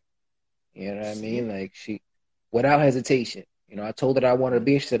got See, here. You know what I see. mean? Like without hesitation. You know, I told her that I wanted to Mhm.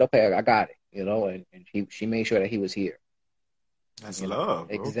 be. She said, "Okay, I got it." You know, and she made sure that he was here. That's You know,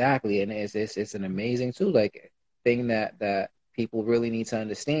 love, bro. exactly, and it's an amazing too, like thing that people really need to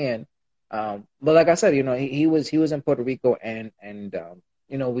understand. But like I said, you know, he was in Puerto Rico, and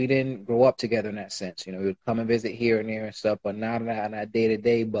you know, we didn't grow up together in that sense. You know, we would come and visit here and there and stuff, but not day to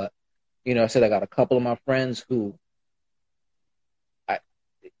day. But you know, I said I got a couple of my friends who I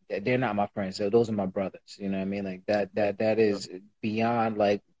they're not my friends. So those are my brothers. You know what I mean? Like that Yep. is beyond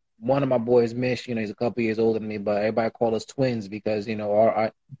like one of my boys, Mish. You know, he's a couple years older than me, but everybody call us twins because you know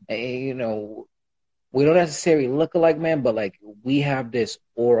you know, we don't necessarily look alike, man, but like we have this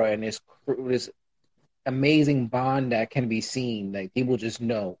aura and this amazing bond that can be seen. Like people just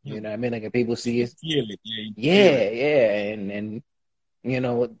know. You, You know what I mean? Like if people you see can us, feel it. Yeah, you feel yeah, it. yeah, and you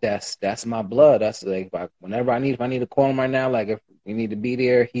know, that's my blood. That's like whenever if I need to call him right now, like if we need to be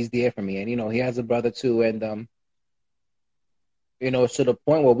there, he's there for me. And you know, he has a brother too, and you know, to the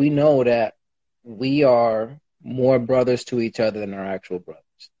point where we know that we are more brothers to each other than our actual brothers.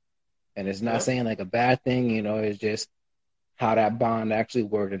 And it's not Yep. saying like a bad thing, you know, it's just how that bond actually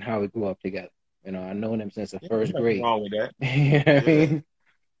worked and how we grew up together. You know, I've known him since the Yeah, first nothing grade. wrong with that. You know what I Yeah. mean?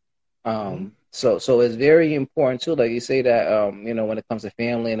 Mm-hmm. So it's very important too, like you say that, you know, when it comes to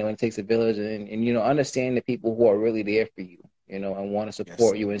family and when it takes a village and you know, understand the people who are really there for you, you know, and want to Yes,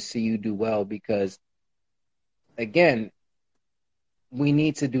 support sir. you and see you do well because again, we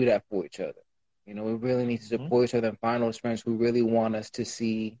need to do that for each other. You know, we really need to Mm-hmm. support each other and find those friends who really want us to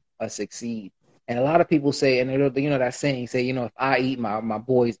see us succeed. And a lot of people say, and you know that saying, say, you know, if I eat, my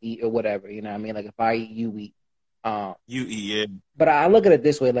boys eat, or whatever. You know what I mean? Like if I eat, you eat. Um, You eat, but I look at it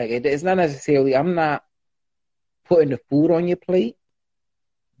this way: like it's not necessarily. I'm not putting the food on your plate.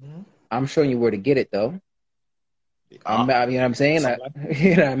 yeah. I'm showing you where to get it, though. Ah, You know what I'm saying? so like,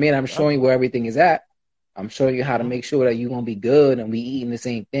 You know what I mean? I'm yeah. showing you where everything is at. I'm showing you how to Mm-hmm. make sure that you're gonna be good and we eating the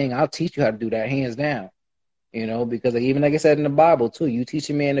same thing. I'll teach you how to do that, hands down. You know, because even like I said in the Bible too, you teach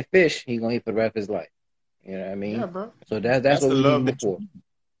a man to fish, he's gonna eat for the rest of his life. You know what I Yeah, mean? bro. So that's That's what the we need love more that you. for.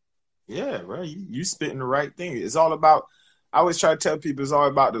 Yeah, bro. You spitting the right thing. It's all about. I always try to tell people it's all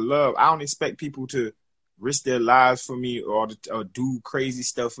about the love. I don't expect people to risk their lives for me or do crazy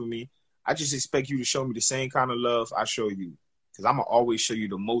stuff for me. I just expect you to show me the same kind of love I show you, because I'm gonna always show you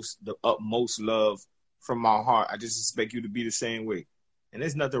the utmost love from my heart. I just expect you to be the same way, and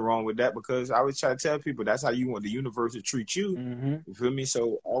there's nothing wrong with that, because I always try to tell people that's how you want the universe to treat you. Hmm. You feel me?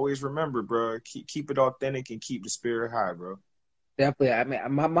 So always remember, bro. Keep it authentic and keep the spirit high, bro. Definitely. I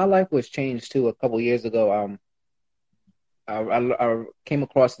mean, my life was changed too a couple years ago. I came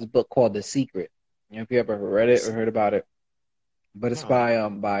across this book called The Secret. You know, if you ever read it or heard about it, but it's Huh.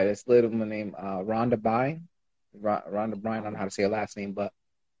 by this little woman named Rhonda Byrne. Rhonda Byrne. I don't know how to say her last name, but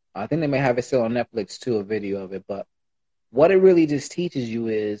I think they may have it still on Netflix too, a video of it. But what it really just teaches you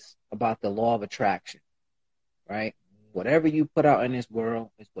is about the law of attraction, right? Whatever you put out in this world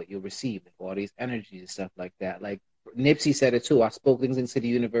is what you'll receive, like all these energies and stuff like that. Like Nipsey said it too. I spoke things into the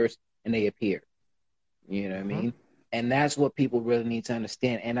universe and they appeared. You know what I Mm-hmm. mean? And that's what people really need to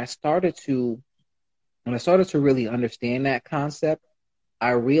understand. And when I started to really understand that concept,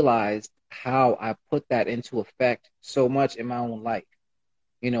 I realized how I put that into effect so much in my own life,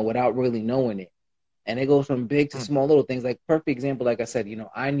 you know, without really knowing it. And it goes from big to small little things. Like perfect example, like I said, you know,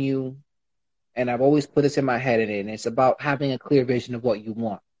 I knew, and I've always put this in my head, and it's about having a clear vision of what you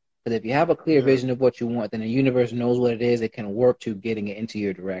want. Because if you have a clear Yeah. vision of what you want, then the universe knows what it is. It can work to getting it into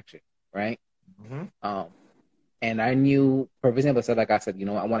your direction, right? Mm-hmm. Um, and I knew, for example, so like I said, you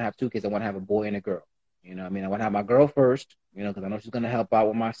know, I want to have two kids. I want to have a boy and a girl. You know, I mean, I want to have my girl first, you know, because I know she's going to help out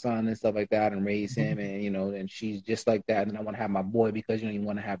with my son and stuff like that and raise him. And, you know, and she's just like that. And I want to have my boy because, you know, you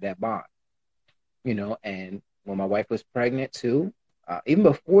want to have that bond, you know. And when my wife was pregnant too, even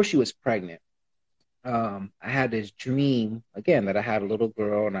before she was pregnant, I had this dream again that I had a little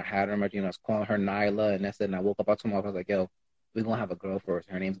girl and I had her, you know, I was calling her Nyla. And that's it. And I woke up tomorrow, I was like, yo, we're going to have a girl first.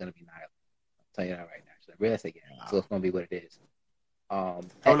 Her name's going to be Nyla. I'll tell you that right now. She's like, really? I said, yeah. So Wow. it's going to be what it is.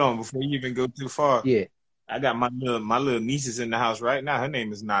 And, Hold on, before you even go too far, yeah. I got my little nieces in the house right now. Her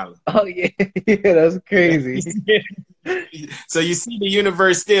name is Nyla. Oh, yeah. Yeah, that's crazy. So you see the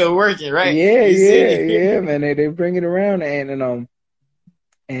universe still working, right? Yeah, You yeah, see? yeah, man. They bring it around, and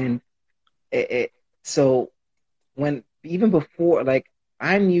it so when even before, like,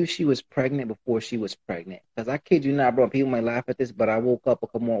 I knew she was pregnant before she was pregnant, because I kid you not, bro. People might laugh at this, but I woke up a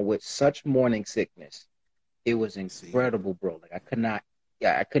couple more with such morning sickness. It was See. incredible, bro. Like I could not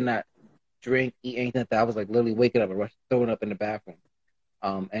drink, eat anything. I was like literally waking up and throwing up in the bathroom.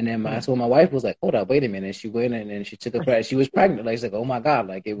 And then Hmm. so my wife was like, "Hold up, wait a minute." And she went in and she took a class. She was pregnant. Like she's like, "Oh my god!"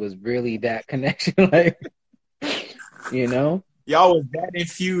 Like it was really that connection. Like, you know. Y'all was that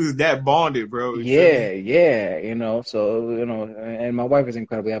infused, that bonded, bro. You feel me? Yeah, yeah, you know. So you know, and my wife is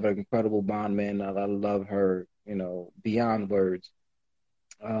incredible. We have an incredible bond, man. I love her, you know, beyond words.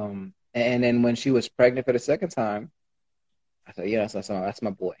 And then when she was pregnant for the second time, I said, "Yeah, that's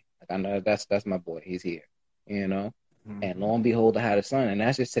my boy. Like I know that's my boy. He's here." You know. And Mm-hmm. lo and behold, I had a son, and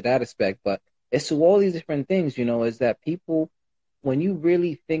that's just to that aspect. But it's to all these different things, you know, is that people, when you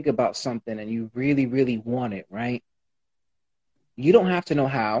really think about something and you really, really want it, right? You don't have to know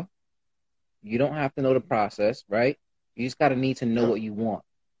how. You don't have to know the process, right? You just got to need to know Yeah. what you want.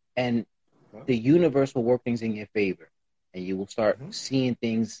 And Yeah. the universe will work things in your favor. And you will start Mm-hmm. seeing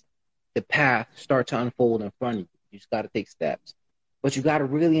things, the path start to unfold in front of you. You just got to take steps. But you got to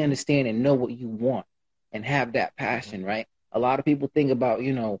really understand and know what you want and have that Mm-hmm. passion, right? A lot of people think about,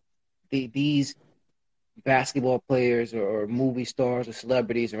 you know, these basketball players or movie stars or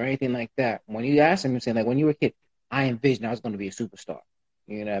celebrities or anything like that. When you ask them, you say, like, when you were a kid, I envisioned I was going to be a superstar.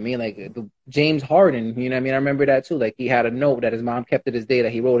 You know what I mean? Like James Harden, you know what I mean? I remember that too. Like he had a note that his mom kept to this day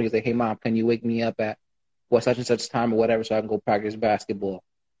that he wrote. He was like, "Hey mom, can you wake me up at what such and such time or whatever so I can go practice basketball?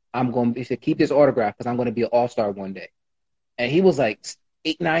 He said, keep this autograph because I'm going to be an all-star one day." And he was like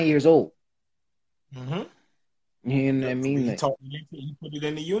 8, 9 years old. Mm-hmm. You know what I Yep. mean? He Like, taught he put it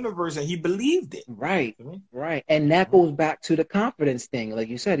in the universe and he believed it. right, Mm-hmm. right. And that goes back to the confidence thing. Like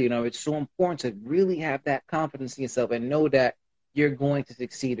you said, you know, it's so important to really have that confidence in yourself and know that you're going to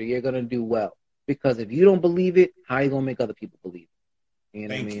succeed or you're going to do well. Because if you don't believe it, how are you going to make other people believe it? You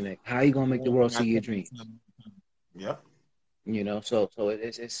know what I Thank mean? you. Like, how are you going to make the One world thing see I your tell dreams? people, yep. So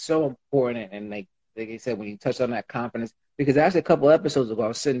it's so important. And like I said, when you touch on that confidence, because actually a couple episodes ago, I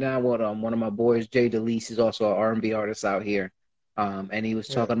was sitting down with one of my boys, Jay DeLeese, he's also an R&B artist out here, and he was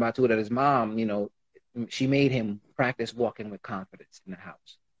Yeah. talking about too that his mom, she made him practice walking with confidence in the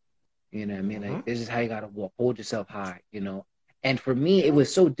house. You know what I mean? Mm-hmm. Like, this is how you got to walk. Hold yourself high. And for me, it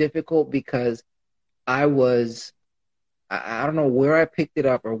was so difficult because I was, I don't know where I picked it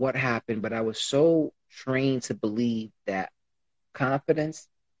up or what happened, but I was so trained to believe that confidence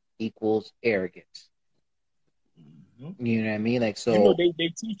equals arrogance. Mm-hmm. You know what I mean? Like, You know, so, they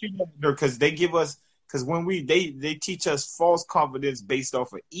teach you that because they give us, because when they teach us false confidence based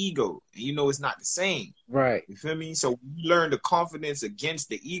off of ego. And you know, it's not the same. right. You feel me? So when you learn the confidence against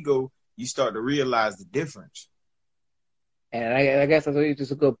the ego, you start to realize the difference. And I guess that's really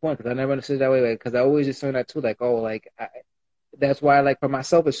just a good point because I never understood that way. Because I always just learned that too. Like, oh, that's why, like, for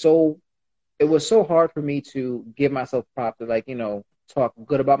myself, it was so hard for me to give myself props to, like, talk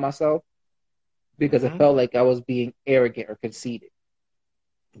good about myself because it Mm-hmm. felt like I was being arrogant or conceited.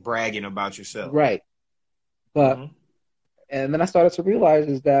 Bragging about yourself. Right. But, Mm-hmm. and then I started to realize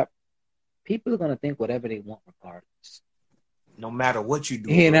is that people are going to think whatever they want regardless. No matter what you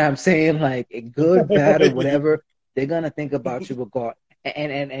do, You know what bro. I'm saying? Like, good, bad, or whatever, they're going to think about you regardless.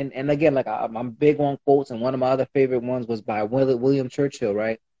 And again, like, I'm big on quotes, and one of my other favorite ones was by William Churchill,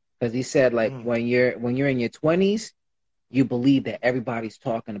 right? Because he said, like, Mm-hmm. when you're in your 20s, you believe that everybody's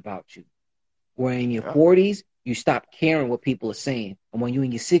talking about you. Where in your Yeah. 40s, you stop caring what people are saying. And when you're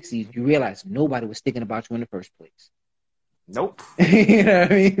in your 60s, you realize nobody was thinking about you in the first place. Nope. You know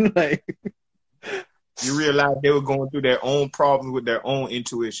what I mean? Like, You realize they were going through their own problems with their own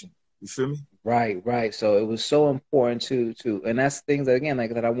intuition. You feel me? right. So it was so important and that's things that, again,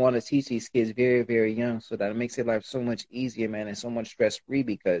 like, that I want to teach these kids very, very young, so that it makes their life so much easier, man, and so much stress free.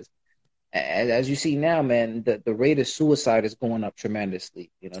 Because as you see now, man, the rate of suicide is going up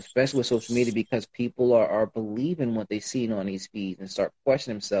tremendously, especially with social media, because people are believing what they see on these feeds and start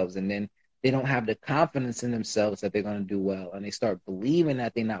questioning themselves. And then they don't have the confidence in themselves that they're going to do well. And they start believing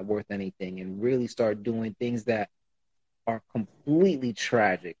that they're not worth anything and really start doing things that are completely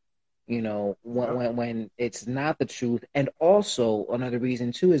tragic, Yeah. when it's not the truth. And also, another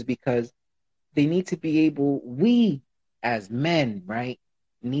reason, too, is because they need to be able, we as men, right,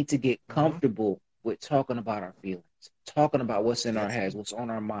 need to get Mm-hmm. comfortable with talking about our feelings, talking about what's in our Yes. heads, what's on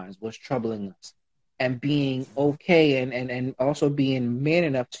our minds, what's troubling us, and being okay, and also being man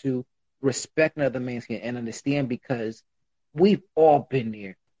enough to respect another man's skin and understand, because we've all been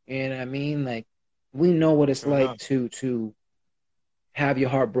there. You know what I mean? Like, we know what it's Sure like enough. to have your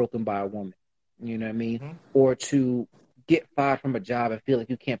heart broken by a woman. You know what I mean? Mm-hmm. Or to get fired from a job and feel like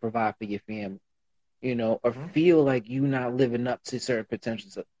you can't provide for your family, or Mm-hmm. feel like you're not living up to certain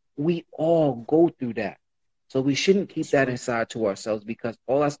potentials. We all go through that. So we shouldn't keep It's that true. inside to ourselves, because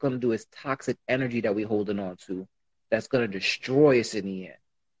all that's going to do is toxic energy that we're holding on to, that's going to destroy us in the end.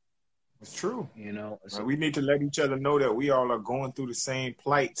 It's true. Right? So We need to let each other know that we all are going through the same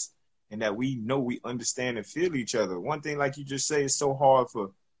plights and that we know we understand and feel each other. One thing, like you just say, it's so hard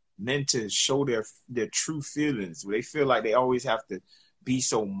for men to show their true feelings. They feel like they always have to be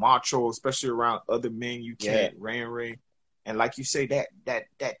so macho, especially around other men. You yeah. can't ring. And like you say,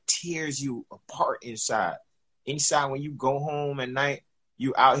 that tears you apart inside. Inside, when you go home at night,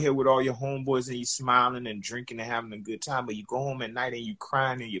 you out here with all your homeboys and you smiling and drinking and having a good time, but you go home at night and you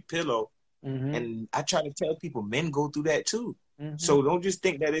crying in your pillow. Mm-hmm. And I try to tell people men go through that too. Mm-hmm. So don't just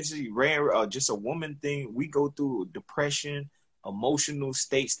think that it's rare or just a woman thing. We go through depression, emotional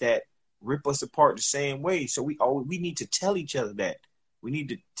states that rip us apart the same way. So we need to tell each other that. We need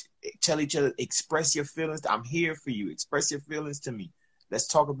to tell each other, express your feelings. I'm here for you. Express your feelings to me. Let's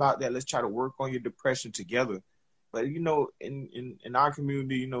talk about that. Let's try to work on your depression together. But in our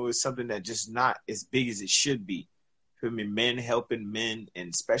community, it's something that just not as big as it should be. For me, men helping men,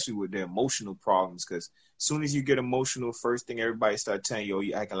 and especially with their emotional problems, because as soon as you get emotional, first thing everybody start telling you, oh,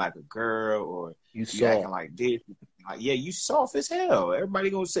 you acting like a girl, or You you saw. acting like this. Like, yeah, you soft as hell. Everybody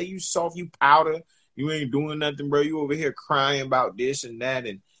gonna say you soft, you powder, you ain't doing nothing, bro. You over here crying about this and that,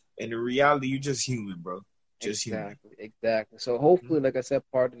 and in reality, you just human, bro. Just human. Exactly. So hopefully, like I said,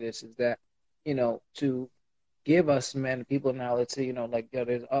 part of this is that, to give us, man, people knowledge to, like,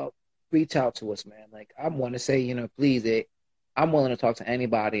 there's reach out to us, man. Like, I want to say, please, I'm willing to talk to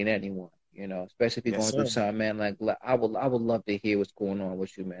anybody and anyone, especially if you're Yes, going through sir. something, man. Like, I would love to hear what's going on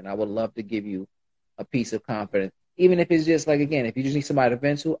with you, man. I would love to give you a piece of confidence, even if it's just like, again, if you just need somebody to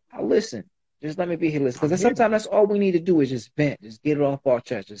vent to, I'll listen. Just let me be here, listen. I'm Because here. sometimes that's all we need to do is just vent, just get it off our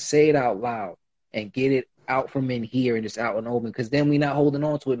chest, just say it out loud, and get it out from in here and just out and open. Because then we're not holding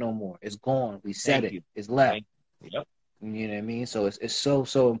on to it no more. It's gone. We said Thank it. you. It's left. Thank you. Yep. You know what I mean? So it's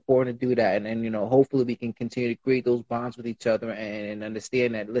so important to do that, and hopefully we can continue to create those bonds with each other and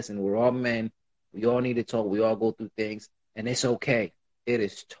understand that. Listen, we're all men. We all need to talk. We all go through things, and it's okay. It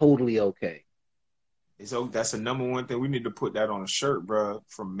is totally okay. So that's the number one thing we need to put that on a shirt, bro.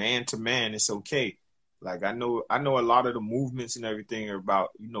 From man to man, it's okay. Like I know a lot of the movements and everything are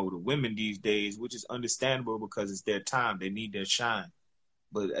about the women these days, which is understandable because it's their time. They need their shine.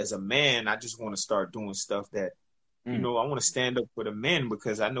 But as a man, I just want to start doing stuff that I want to stand up for the men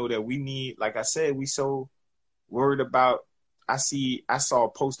because I know that we need. Like I said, we so worried about. I saw a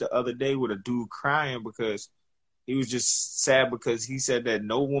post the other day with a dude crying because he was just sad because he said that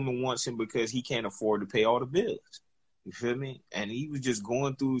no woman wants him because he can't afford to pay all the bills. You feel me? And he was just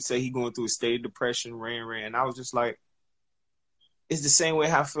going through a state of depression, ran. And I was just like, it's the same way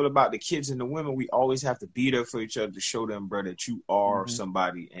how I feel about the kids and the women. We always have to be there for each other to show them, bro, that you are Mm-hmm.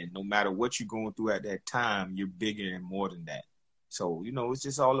 somebody. And no matter what you're going through at that time, you're bigger and more than that. So, it's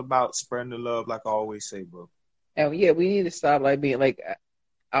just all about spreading the love, like I always say, bro. And yeah, we need to stop like being like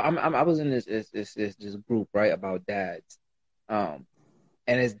I was in this group, right, about dads. And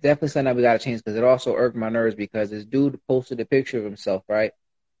it's definitely something that we got to change because it also irked my nerves because this dude posted a picture of himself, right?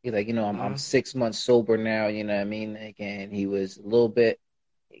 He's like, I'm Mm-hmm. 6 months sober now, you know what I mean? Like, and he was a little bit,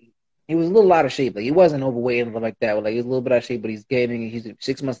 he was a little out of shape. Like, he wasn't overweight and stuff like that. But, like, he's a little bit out of shape, but he's getting, he's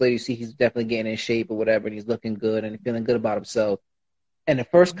 6 months later, you see he's definitely getting in shape or whatever, and he's looking good and feeling good about himself. And the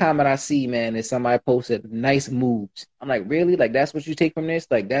first comment I see, man, is somebody posted nice moves. I'm like, really? Like that's what you take from this?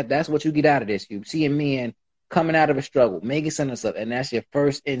 Like that's what you get out of this. You see a man coming out of a struggle, making something up, and that's your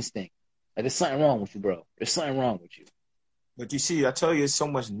first instinct. Like there's something wrong with you, bro. There's something wrong with you. But you see, I tell you, it's so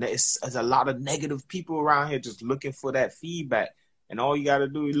much. There's a lot of negative people around here just looking for that feedback, and all you got to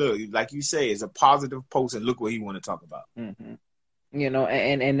do is look, like you say, is a positive post, and look what he want to talk about. Mm-hmm.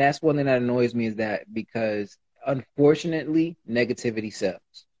 And that's one thing that annoys me is that because unfortunately, negativity sells.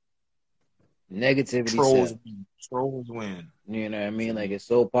 Negativity Trolls, sells. trolls win. You know what I mean? Like it's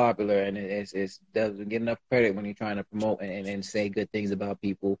so popular and it's doesn't get enough credit when you're trying to promote and say good things about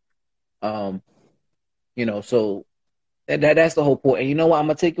people. Um, so that's the whole point. And you know what? I'm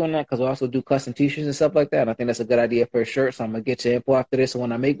gonna take you on that because I also do custom T-shirts and stuff like that. And I think that's a good idea for a shirt. So I'm gonna get your info after this. So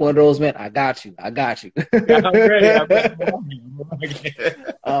when I make one of those, man, I got you. I got you. Yeah, I'm ready. I'm ready.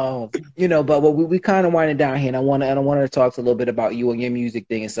 But we kind of winding down here, and I wanted to talk a little bit about you and your music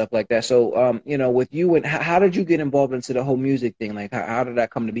thing and stuff like that. So, with you and how did you get involved into the whole music thing? Like, how did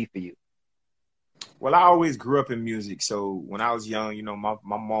that come to be for you? Well, I always grew up in music. So when I was young,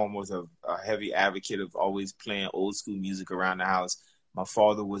 my mom was a heavy advocate of always playing old school music around the house. My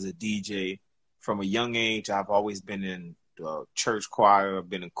father was a DJ. From a young age, I've always been in the church choir,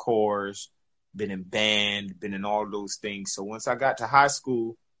 been in chorus, been in band, been in all those things. So once I got to high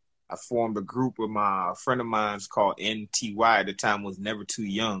school, I formed a group with a friend of mine called NTY. At the time was Never Too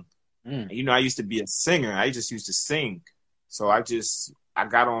Young. Mm. And, I used to be a singer. I just used to sing. So I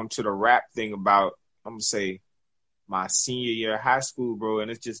got onto the rap thing about, I'm gonna say, my senior year of high school, bro,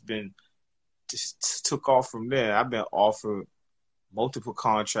 and it's just took off from there. I've been offered multiple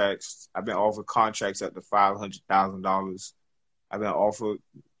contracts. I've been offered contracts up to $500,000. I've been offered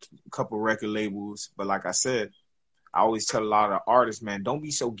a couple record labels, but like I said, I always tell a lot of artists, man, don't be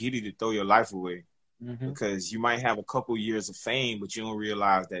so giddy to throw your life away Mm-hmm. because you might have a couple years of fame, but you don't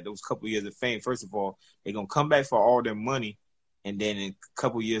realize that those couple years of fame, first of all, they're gonna come back for all their money. And then in a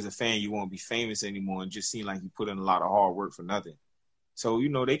couple years of fame, you won't be famous anymore and just seem like you put in a lot of hard work for nothing. So,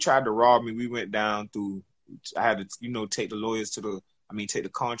 they tried to rob me. We went down through, I had to, take the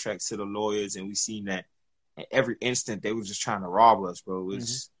contracts to the lawyers, and we seen that at every instant they were just trying to rob us, bro.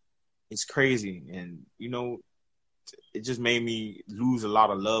 It's crazy. And, it just made me lose a lot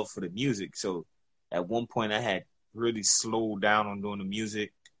of love for the music. So at one point I had really slowed down on doing the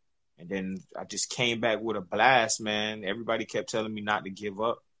music. And then I just came back with a blast, man. Everybody kept telling me not to give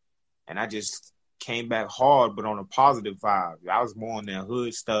up. And I just came back hard, but on a positive vibe. I was more on that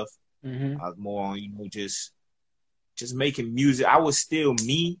hood stuff. Mm-hmm. I was more on, just making music. I was still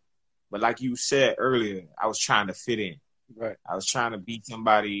me, but like you said earlier, I was trying to fit in. Right. I was trying to be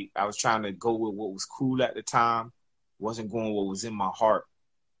somebody. I was trying to go with what was cool at the time. Wasn't going what was in my heart.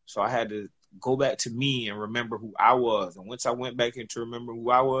 So I had to go back to me and remember who I was. And once I went back into remember who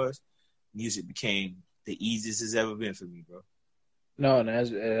I was, music became the easiest it's ever been for me, bro. No,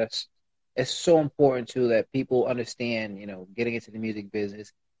 that's it's so important too that people understand, getting into the music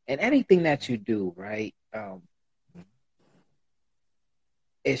business and anything that you do, right?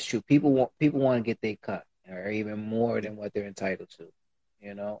 it's true. People want to get their cut, or even more than what they're entitled to.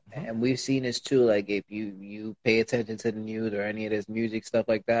 You know, Mm-hmm. and we've seen this too. Like if you pay attention to the news or any of this music stuff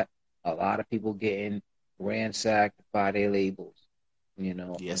like that, a lot of people getting ransacked by their labels. You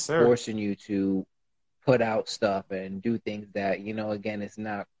know, and Yes, sir. forcing you to put out stuff and do things that again, it's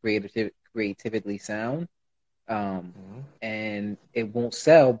not creatively sound. Um, Mm-hmm. and it won't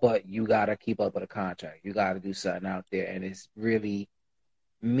sell, but you gotta keep up with a contract. You gotta do something out there, and it's really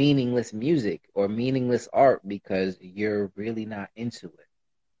meaningless music or meaningless art because you're really not into it.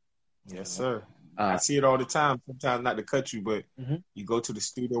 You Yes, know, sir. I uh, see it all the time. Sometimes, not to cut you, but mhm. you go to the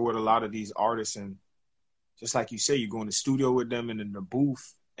studio with a lot of these artists, and just like you say, you go in the studio with them and in the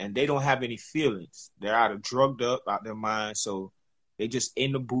booth, and they don't have any feelings. They're either drugged up out their mind, so they just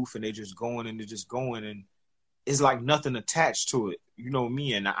in the booth and they just going and they're just going, and it's like nothing attached to it. You know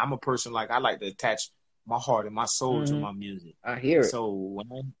me, and I'm a person like I like to attach my heart and my soul to my music. I hear it.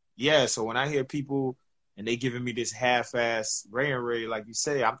 So when I hear people and they giving me this half-ass Ray, like you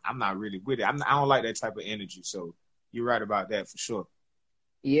say, I'm not really with it. I don't like that type of energy. So you're right about that for sure.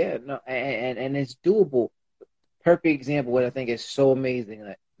 Yeah, no, and it's doable. Perfect example. What I think is so amazing,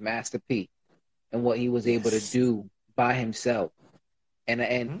 like Master P and what he was able to Yes. do by himself, and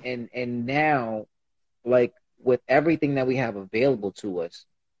and Mm-hmm. and and now, like with everything that we have available to us,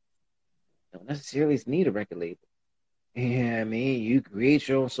 you don't necessarily need a record label. Yeah, I mean, you create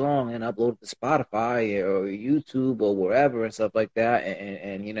your own song and upload it to Spotify or YouTube or wherever and stuff like that,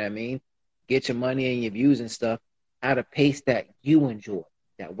 and you know what I mean, get your money and your views and stuff at a pace that you enjoy,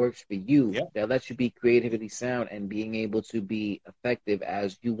 that works for you, Yeah. that lets you be creatively sound and being able to be effective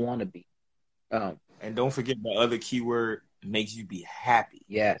as you want to be. Um, And don't forget the other keyword makes you be happy.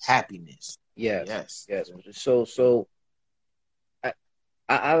 yes, Happiness. yes, Yes. yes. So I,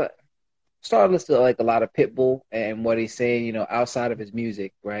 I started listening to like a lot of Pitbull and what he's saying, outside of his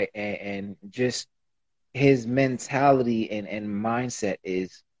music, right, and just his mentality and mindset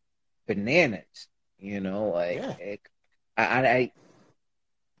is bananas. Like Yeah. I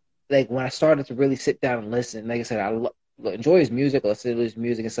like when I started to really sit down and listen. Like I said, enjoy his music, listen to his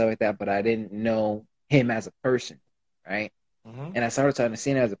music and stuff like that, but I didn't know him as a person, right? Mm-hmm. And I started to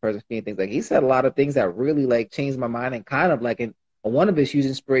understand him as a person, seeing things like he said a lot of things that really like changed my mind and kind of like one of his huge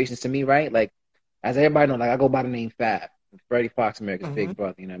inspirations to me, right? Like as everybody knows, like I go by the name Fab, Freddie Fox, America's Mm-hmm. Big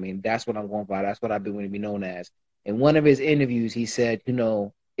Brother. You know what I mean? That's what I'm going by. That's what I've been going to be known as. In one of his interviews, he said,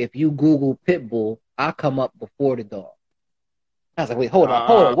 if you Google Pitbull, I come up before the dog. I was like, wait, hold Uh,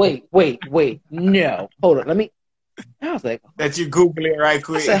 up, wait, no, hold up, let me. I was like, that you Google it right I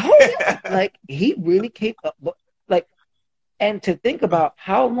quick. said, hold on, like he really came up, like, and to think about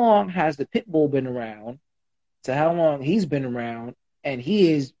how long has the Pitbull been around, to how long he's been around, and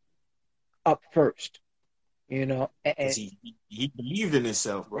he is up first, Because he believed in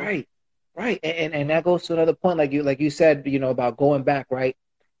himself, bro. right, right, and that goes to another point, like you said, about going back, right,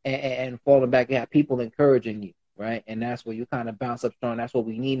 and falling back. You have people encouraging you, right, and that's where you kind of bounce up strong. That's what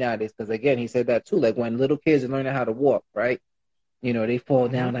we need nowadays, because again, he said that too. Like when little kids are learning how to walk, right, they fall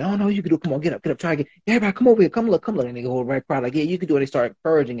Mm-hmm. down like, oh no, you can do it. Come on, get up, try again. Everybody, come over here, come look, and they go right crowd like, yeah, you can do it. They start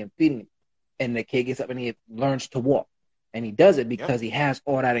encouraging and feeding it, and the kid gets up and he learns to walk. And he does it Yep. because he has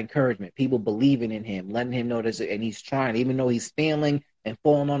all that encouragement, people believing in him, letting him know this, and he's trying, even though he's failing and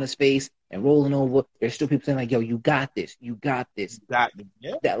falling on his face and rolling over. There's still people saying like, "Yo, you got this." Got it.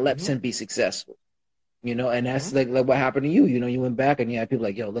 Yeah. That lets Mm-hmm. him be successful, and that's Mm-hmm. like what happened to you. You went back and you had people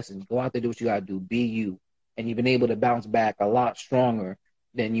like, "Yo, listen, go out there, do what you gotta do, be you," and you've been able to bounce back a lot stronger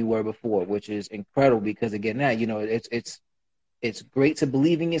than you were before, which is incredible. Because again, now it's great to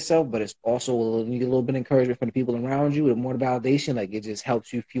believe in yourself, but it's also you get a little bit of encouragement from the people around you, with more validation. Like it just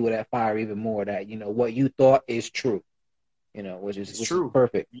helps you fuel that fire even more. That what you thought is true. Which is It's which is true.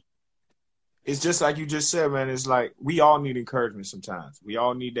 perfect. It's just like you just said, man. It's like we all need encouragement sometimes. We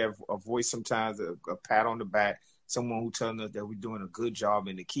all need that a voice sometimes, a pat on the back, someone who telling us that we're doing a good job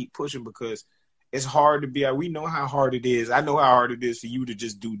and to keep pushing because it's hard to be. We know how hard it is. I know how hard it is for you to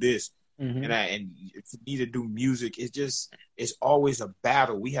just do this, Mm-hmm. and for me to do music. It's always a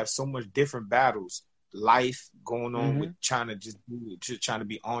battle. We have so much different battles, life going on Mm-hmm. with trying to just trying to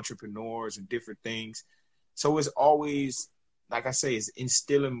be entrepreneurs and different things. So it's always like I say, is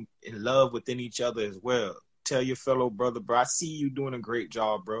instilling in love within each other as well. Tell your fellow brother, bro, I see you doing a great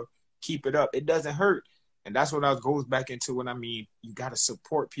job, bro. Keep it up. It doesn't hurt. And that's what I goes back into when I mean you got to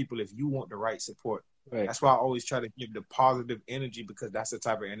support people if you want the right support. Right. That's why I always try to give the positive energy because that's the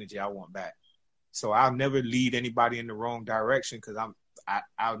type of energy I want back. So I'll never lead anybody in the wrong direction because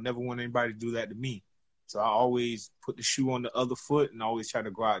I'll never want anybody to do that to me. So I always put the shoe on the other foot and always try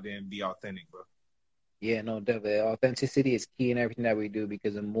to go out there and be authentic, bro. Yeah, no, definitely. Authenticity is key in everything that we do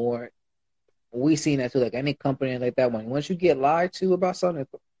because the more we seen that too, like any company like that one, once you get lied to about something,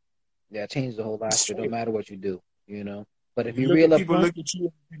 yeah, it changes the whole aspect, no Straight. matter what you do, you know. But if You you're look real at up people front, look at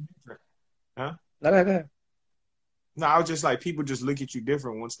you different. Huh? like, No, I was just like people just look at you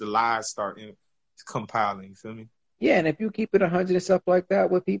different once the lies start compiling. You feel me? yeah, and if you keep it 100 and stuff like that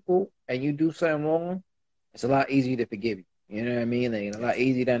with people and you do something wrong, it's a lot easier to forgive you. You know what I mean? Like, a lot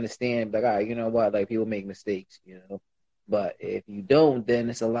easier to understand. Like, all right, you know what? Like, people make mistakes, you know. But if you don't, then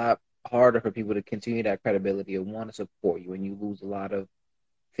it's a lot harder for people to continue that credibility and want to support you, and you lose a lot of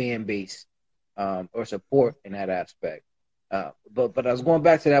fan base or support in that aspect. But I was going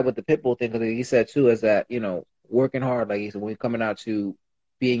back to that with the Pitbull thing because he said too is that working hard, like he said, when you're coming out to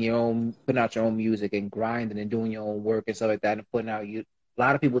being your own, putting out your own music and grinding and doing your own work and stuff like that, and putting out you. A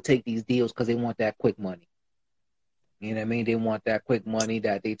lot of people take these deals because they want that quick money. You know what I mean? They want that quick money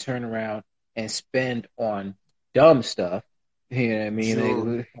that they turn around and spend on dumb stuff. You know what I Sure.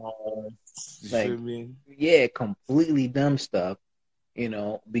 mean? You Like feel me? yeah, completely dumb stuff.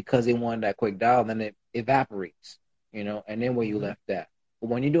 Because they want that quick dollar, then it evaporates. And then where you Mhm. left at. But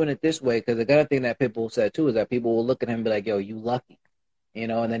when you're doing it this way, because the other thing that Pitbull said too is that people will look at him and be like, "Yo, you lucky," And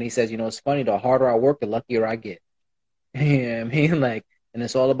then he says, "It's funny. The harder I work, the luckier I get." You know what I mean? Like, and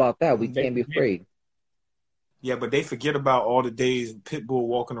it's all about that. We They can't be forget. afraid. Yeah, but they forget about all the days Pitbull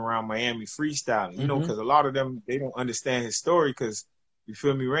walking around Miami freestyling, Hmm. because a lot of them, they don't understand his story because, you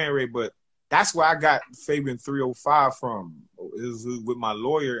feel me, Ran Ray, but that's where I got Fabian 305 from. It was with my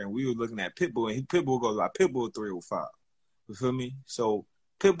lawyer and we were looking at Pitbull and Pitbull goes like Pitbull 305. You feel me? So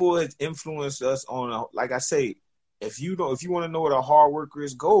Pitbull has influenced us on, like I say, if you want to know what a hard worker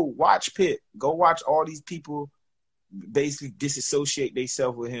is, go watch Pit. Go watch all these people basically disassociate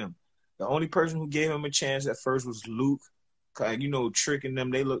themselves with him. The only person who gave him a chance at first was Luke. Tricking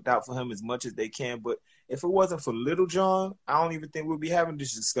them. They looked out for him as much as they can. But if it wasn't for Little John, I don't even think we'd be having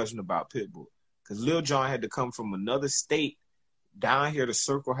this discussion about Pitbull. Because Lil John had to come from another state down here to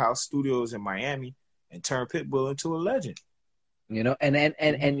Circle House Studios in Miami and turn Pitbull into a legend. And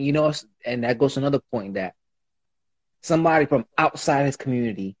that goes to another point that somebody from outside his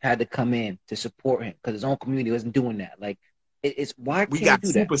community had to come in to support him because his own community wasn't doing that. Like, it's why We can't you got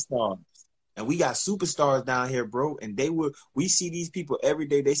do that? superstars. And we got superstars down here, bro. And we see these people every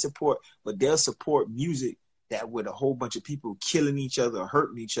day. They support, but they'll support music that with a whole bunch of people killing each other or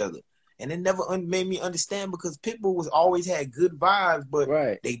hurting each other. And it never made me understand because Pitbull was always had good vibes, but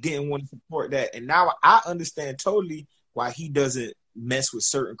Right. they didn't want to support that. And now I understand totally why he doesn't mess with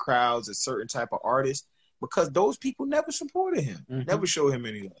certain crowds or certain type of artists because those people never supported him, Hmm. never showed him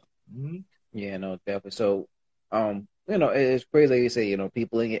any love. Mm-hmm. Yeah, no, definitely. So, it's crazy. Like you say,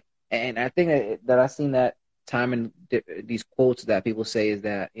 people in it, and I think that I seen that time in these quotes that people say is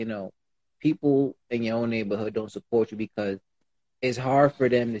that people in your own neighborhood don't support you because it's hard for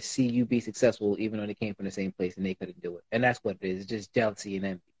them to see you be successful, even though they came from the same place and they couldn't do it. And that's what it is. It's just jealousy and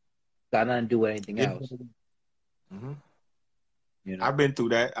envy. Got nothing to do with anything Yeah. else. Mm-hmm. You know. I've been through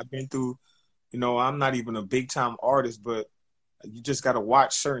that. I've been through, I'm not even a big time artist, but you just got to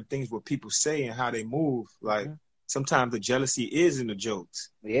watch certain things what people say and how they move. Like Hmm. sometimes the jealousy is in the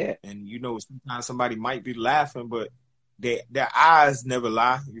jokes, Yeah. and sometimes somebody might be laughing, but their eyes never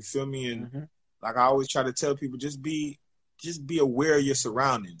lie. You feel me? And Hmm. like I always try to tell people, just be aware of your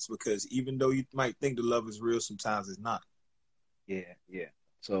surroundings because even though you might think the love is real, sometimes it's not. Yeah. Yeah.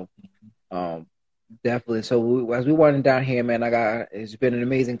 So, um, definitely. So as we winding down here, man, it's been an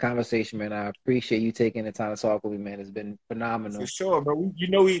amazing conversation, man. I appreciate you taking the time to talk with me, man. It's been For phenomenal. sure, bro.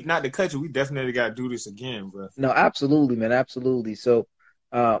 We not to cut you. We definitely got to do this again, bro. No, absolutely, man, absolutely. So,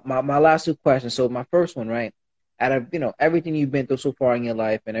 my last two questions. So my first one, right? Out of everything you've been through so far in your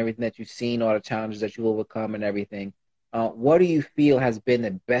life and everything that you've seen, all the challenges that you overcome and everything, what do you feel has been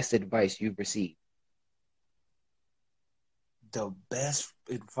the best advice you've received? The best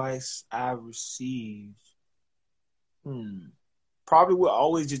advice I received, probably will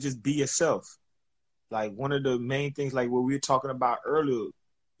always just be yourself. Like one of the main things, like what we were talking about earlier,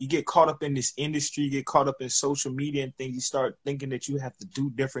 you get caught up in this industry, you get caught up in social media and things. You start thinking that you have to do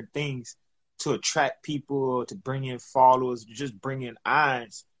different things to attract people, to bring in followers, to just bring in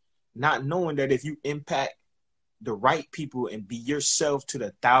eyes, not knowing that if you impact the right people and be yourself to the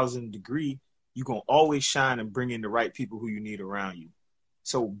 1,000 degree, you're gonna always shine and bring in the right people who you need around you.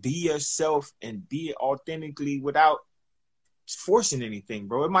 So be yourself and be authentically without forcing anything,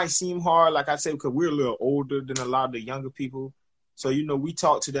 bro. It might seem hard, like I said, because we're a little older than a lot of the younger people. So, we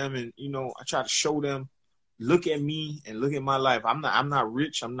talk to them and, I try to show them, look at me and look at my life. I'm not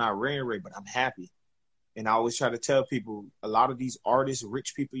rich, I'm not Ray, but I'm happy. And I always try to tell people, a lot of these artists,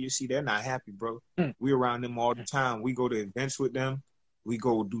 rich people you see, they're not happy, bro. We around them all the time. We go to events with them. We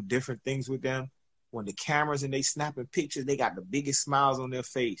go do different things with them. When the cameras and they snapping pictures, they got the biggest smiles on their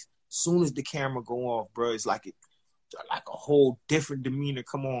face. Soon as the camera go off, bro, it's like a whole different demeanor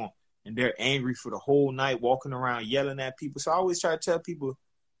come on. And they're angry for the whole night, walking around yelling at people. So I always try to tell people,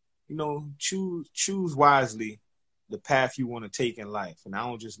 you know, choose wisely the path you want to take in life. And I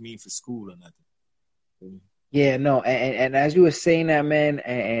don't just mean for school or nothing. Yeah, no, and as you were saying that, man,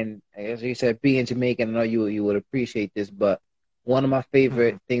 and as you said, being Jamaican, I know you would appreciate this, but one of my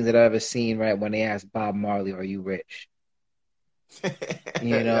favorite things that I've ever seen, right, when they asked Bob Marley, "Are you rich?"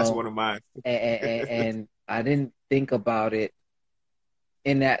 You know, that's one of mine. and I didn't think about it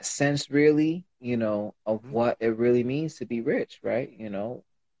in that sense, really, you know, of what it really means to be rich, right? You know,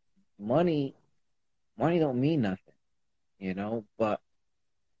 money don't mean nothing, you know, but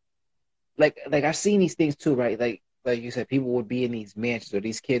like I've seen these things too, right? Like you said, people would be in these mansions, or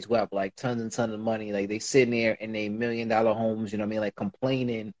these kids who have like tons and tons of money, like they sitting there in their $1 million homes, you know what I mean, like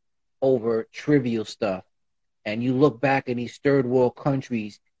complaining over trivial stuff. And you look back in these third world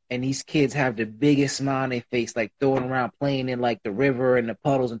countries, and these kids have the biggest smile on their face, like throwing around, playing in like the river and the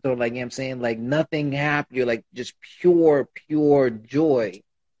puddles and throwing, like, you know what I'm saying, like nothing happier, like just pure joy,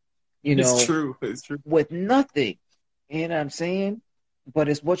 you know. It's true. With nothing, you know what I'm saying? But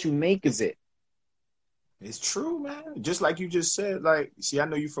it's what you make of it. It's true, man. Just like you just said, like, see, I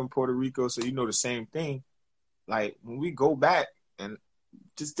know you from Puerto Rico, so you know the same thing. Like, when we go back, and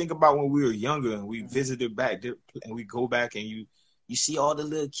just think about when we were younger and we visited back, and we go back and you see all the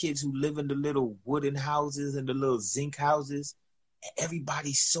little kids who live in the little wooden houses and the little zinc houses, and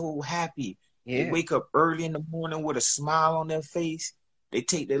everybody's so happy. Yeah. They wake up early in the morning with a smile on their face. They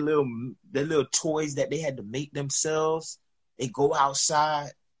take their little toys that they had to make themselves. They go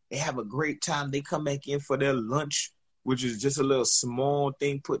outside. They have a great time. They come back in for their lunch, which is just a little small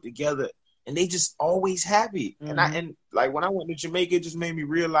thing put together. And they just always happy. Mm-hmm. And like when I went to Jamaica, it just made me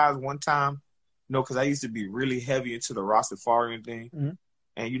realize one time, you know, because I used to be really heavy into the Rastafarian thing. Mm-hmm.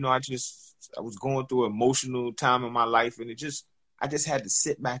 And, you know, I was going through an emotional time in my life. And I just had to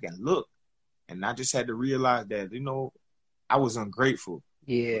sit back and look. And I just had to realize that, you know, I was ungrateful.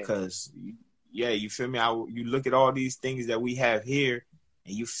 Yeah. Because, yeah, you feel me? You look at all these things that we have here,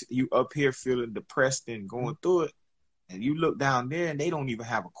 and you up here feeling depressed and going through it. And you look down there, and they don't even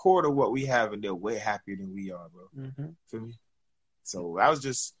have a quarter of what we have, and they're way happier than we are, bro. Mm-hmm. Feel me? So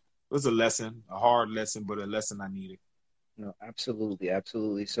it was a lesson, a hard lesson, but a lesson I needed. No, absolutely,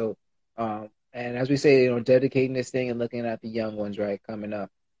 absolutely. So, and as we say, you know, dedicating this thing and looking at the young ones, right, coming up,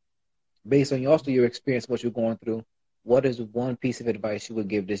 based on your experience, what you're going through, what is one piece of advice you would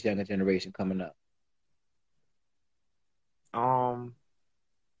give this younger generation coming up?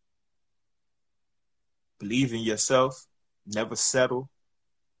 Believe in yourself, never settle,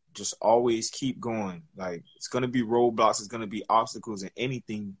 just always keep going. Like, it's going to be roadblocks, it's going to be obstacles in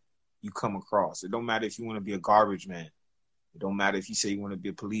anything you come across. It don't matter if you want to be a garbage man. It don't matter if you say you want to be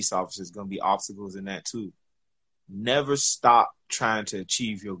a police officer, it's going to be obstacles in that too. Never stop trying to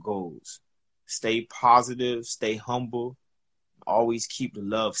achieve your goals. Stay positive, stay humble, always keep the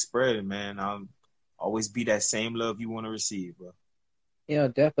love spreading, man. Always be that same love you want to receive, bro. You know,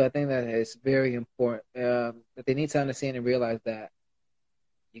 definitely, I think that it's very important that they need to understand and realize that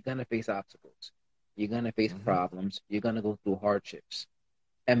you're going to face obstacles. You're going to face problems. You're going to go through hardships.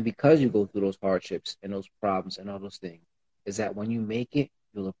 And because you go through those hardships and those problems and all those things, is that when you make it,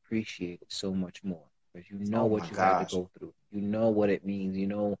 you'll appreciate it so much more. Because you know what you had to go through. You know what it means. You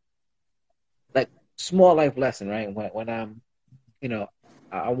know, like, small life lesson, right? When I'm, you know,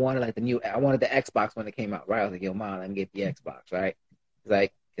 I wanted the Xbox when it came out, right? I was like, yo, Mom, let me get the Xbox, right? He's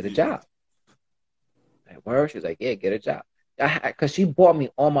like, get a job. At work, she's like, yeah, get a job. Because she bought me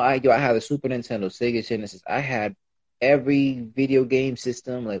all my, I had the Super Nintendo, Sega Genesis. I had every video game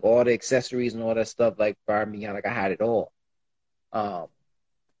system, like all the accessories and all that stuff, like for me, like I had it all.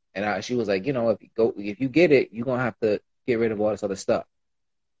 And she was like, you know, if you get it, you're gonna have to get rid of all this other stuff,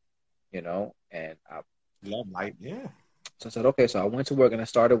 you know. And yeah. So I said, okay. So I went to work and I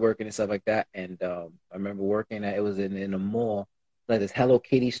started working and stuff like that. And I remember working it was in a mall, like this Hello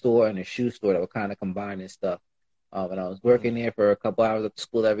Kitty store and a shoe store that were kind of combined and stuff. And I was working there for a couple hours at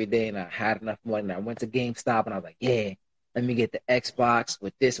school every day, and I had enough money. And I went to GameStop, and I was like, yeah, let me get the Xbox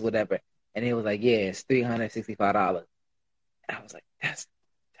with this, whatever. And it was like, yeah, it's $365. And I was like, that's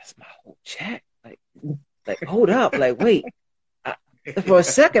my whole check. Like, hold up. Like, wait. For a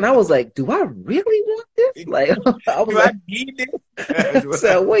second, I was like, do I really want this? Like, I need this?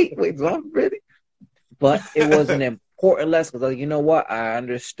 So wait, do I really? But it was an important lesson. Because, like, you know what? I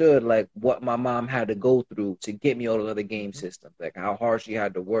understood, like, what my mom had to go through to get me all those other game systems, like how hard she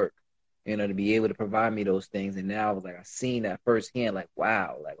had to work, you know, to be able to provide me those things. And now I was like, I seen that firsthand, like,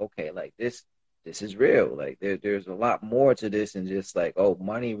 wow, like, okay, like this is real. Like there's a lot more to this than just like, oh,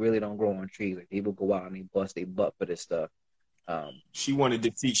 money really don't grow on trees. Like people go out and they bust their butt for this stuff. She wanted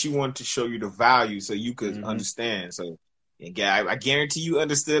to show you the value so you could understand. So I guarantee you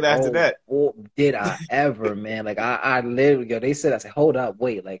understood after that. Oh, did I ever, man? Like I literally, they said, I said, hold up,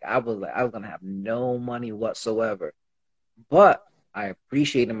 wait. Like I was gonna have no money whatsoever, but I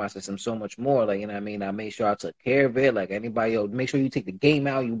appreciated my system so much more. Like, you know what I mean? I made sure I took care of it. Like anybody else, make sure you take the game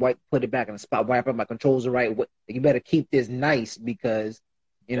out, you put it back in the spot, wipe up my controls the right way. You better keep this nice because,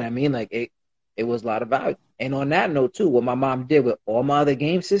 you know what I mean? Like it was a lot of value. And on that note too, what my mom did with all my other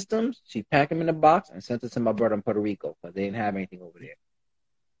game systems, she packed them in a box and sent it to my brother in Puerto Rico because they didn't have anything over there.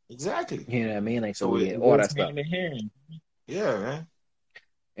 Exactly. You know what I mean? Like, so yeah, all that stuff. Yeah, man.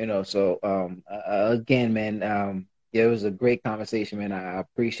 You know, so again, man, yeah, it was a great conversation, man. I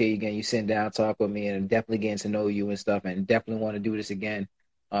appreciate you again. You sitting down, talk with me, and definitely getting to know you and stuff. And definitely want to do this again.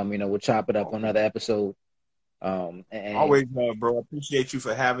 You know, we'll chop it up on another episode. And always, bro. I appreciate you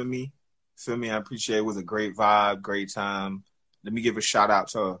for having me. Feel me? I appreciate it. It was a great vibe, great time. Let me give a shout out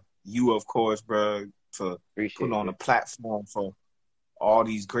to you, of course, bro, for putting on a platform for all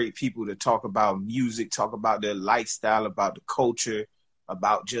these great people to talk about music, talk about their lifestyle, about the culture,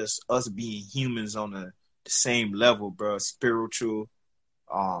 about just us being humans on the same level, bro, spiritual,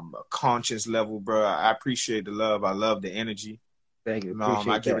 conscious level, bro. I appreciate the love. I love the energy. Thank you. Let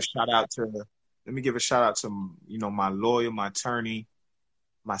me give a shout out to, you know, my lawyer, my attorney,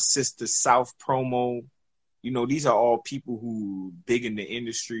 my sister, South Promo. You know, these are all people who big in the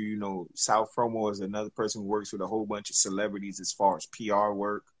industry. You know, South Promo is another person who works with a whole bunch of celebrities as far as PR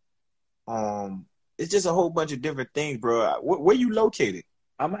work. It's just a whole bunch of different things, bro. Where you located?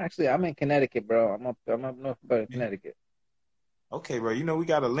 I'm in Connecticut, bro. I'm up north of Connecticut. Okay, bro. You know, we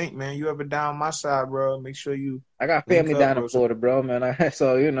got a link, man. You ever down my side, bro? Make sure you. I got family down in Florida, bro, man.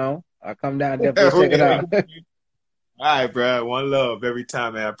 So, you know, I come down definitely check it out. All right, bro. One love every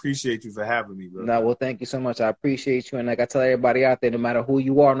time, man. I appreciate you for having me, bro. No, well, thank you so much. I appreciate you. And like I tell everybody out there, no matter who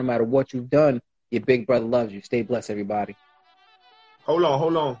you are, no matter what you've done, your big brother loves you. Stay blessed, everybody. Hold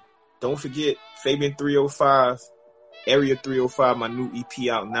on. Don't forget, Fabian 305, Area 305, my new EP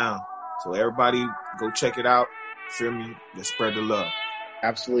out now. So everybody go check it out. Feel me? Let's spread the love.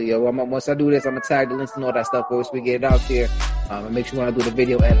 Absolutely, yo. Once I do this, I'm going to tag the links and all that stuff once we get it out there. And make sure when I do the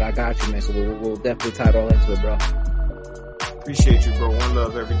video edit, I got you, man. So we'll definitely tie it all into it, bro. Appreciate you, bro. One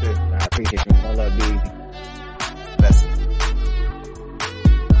love every day. I appreciate you. One love, be easy. Blessings.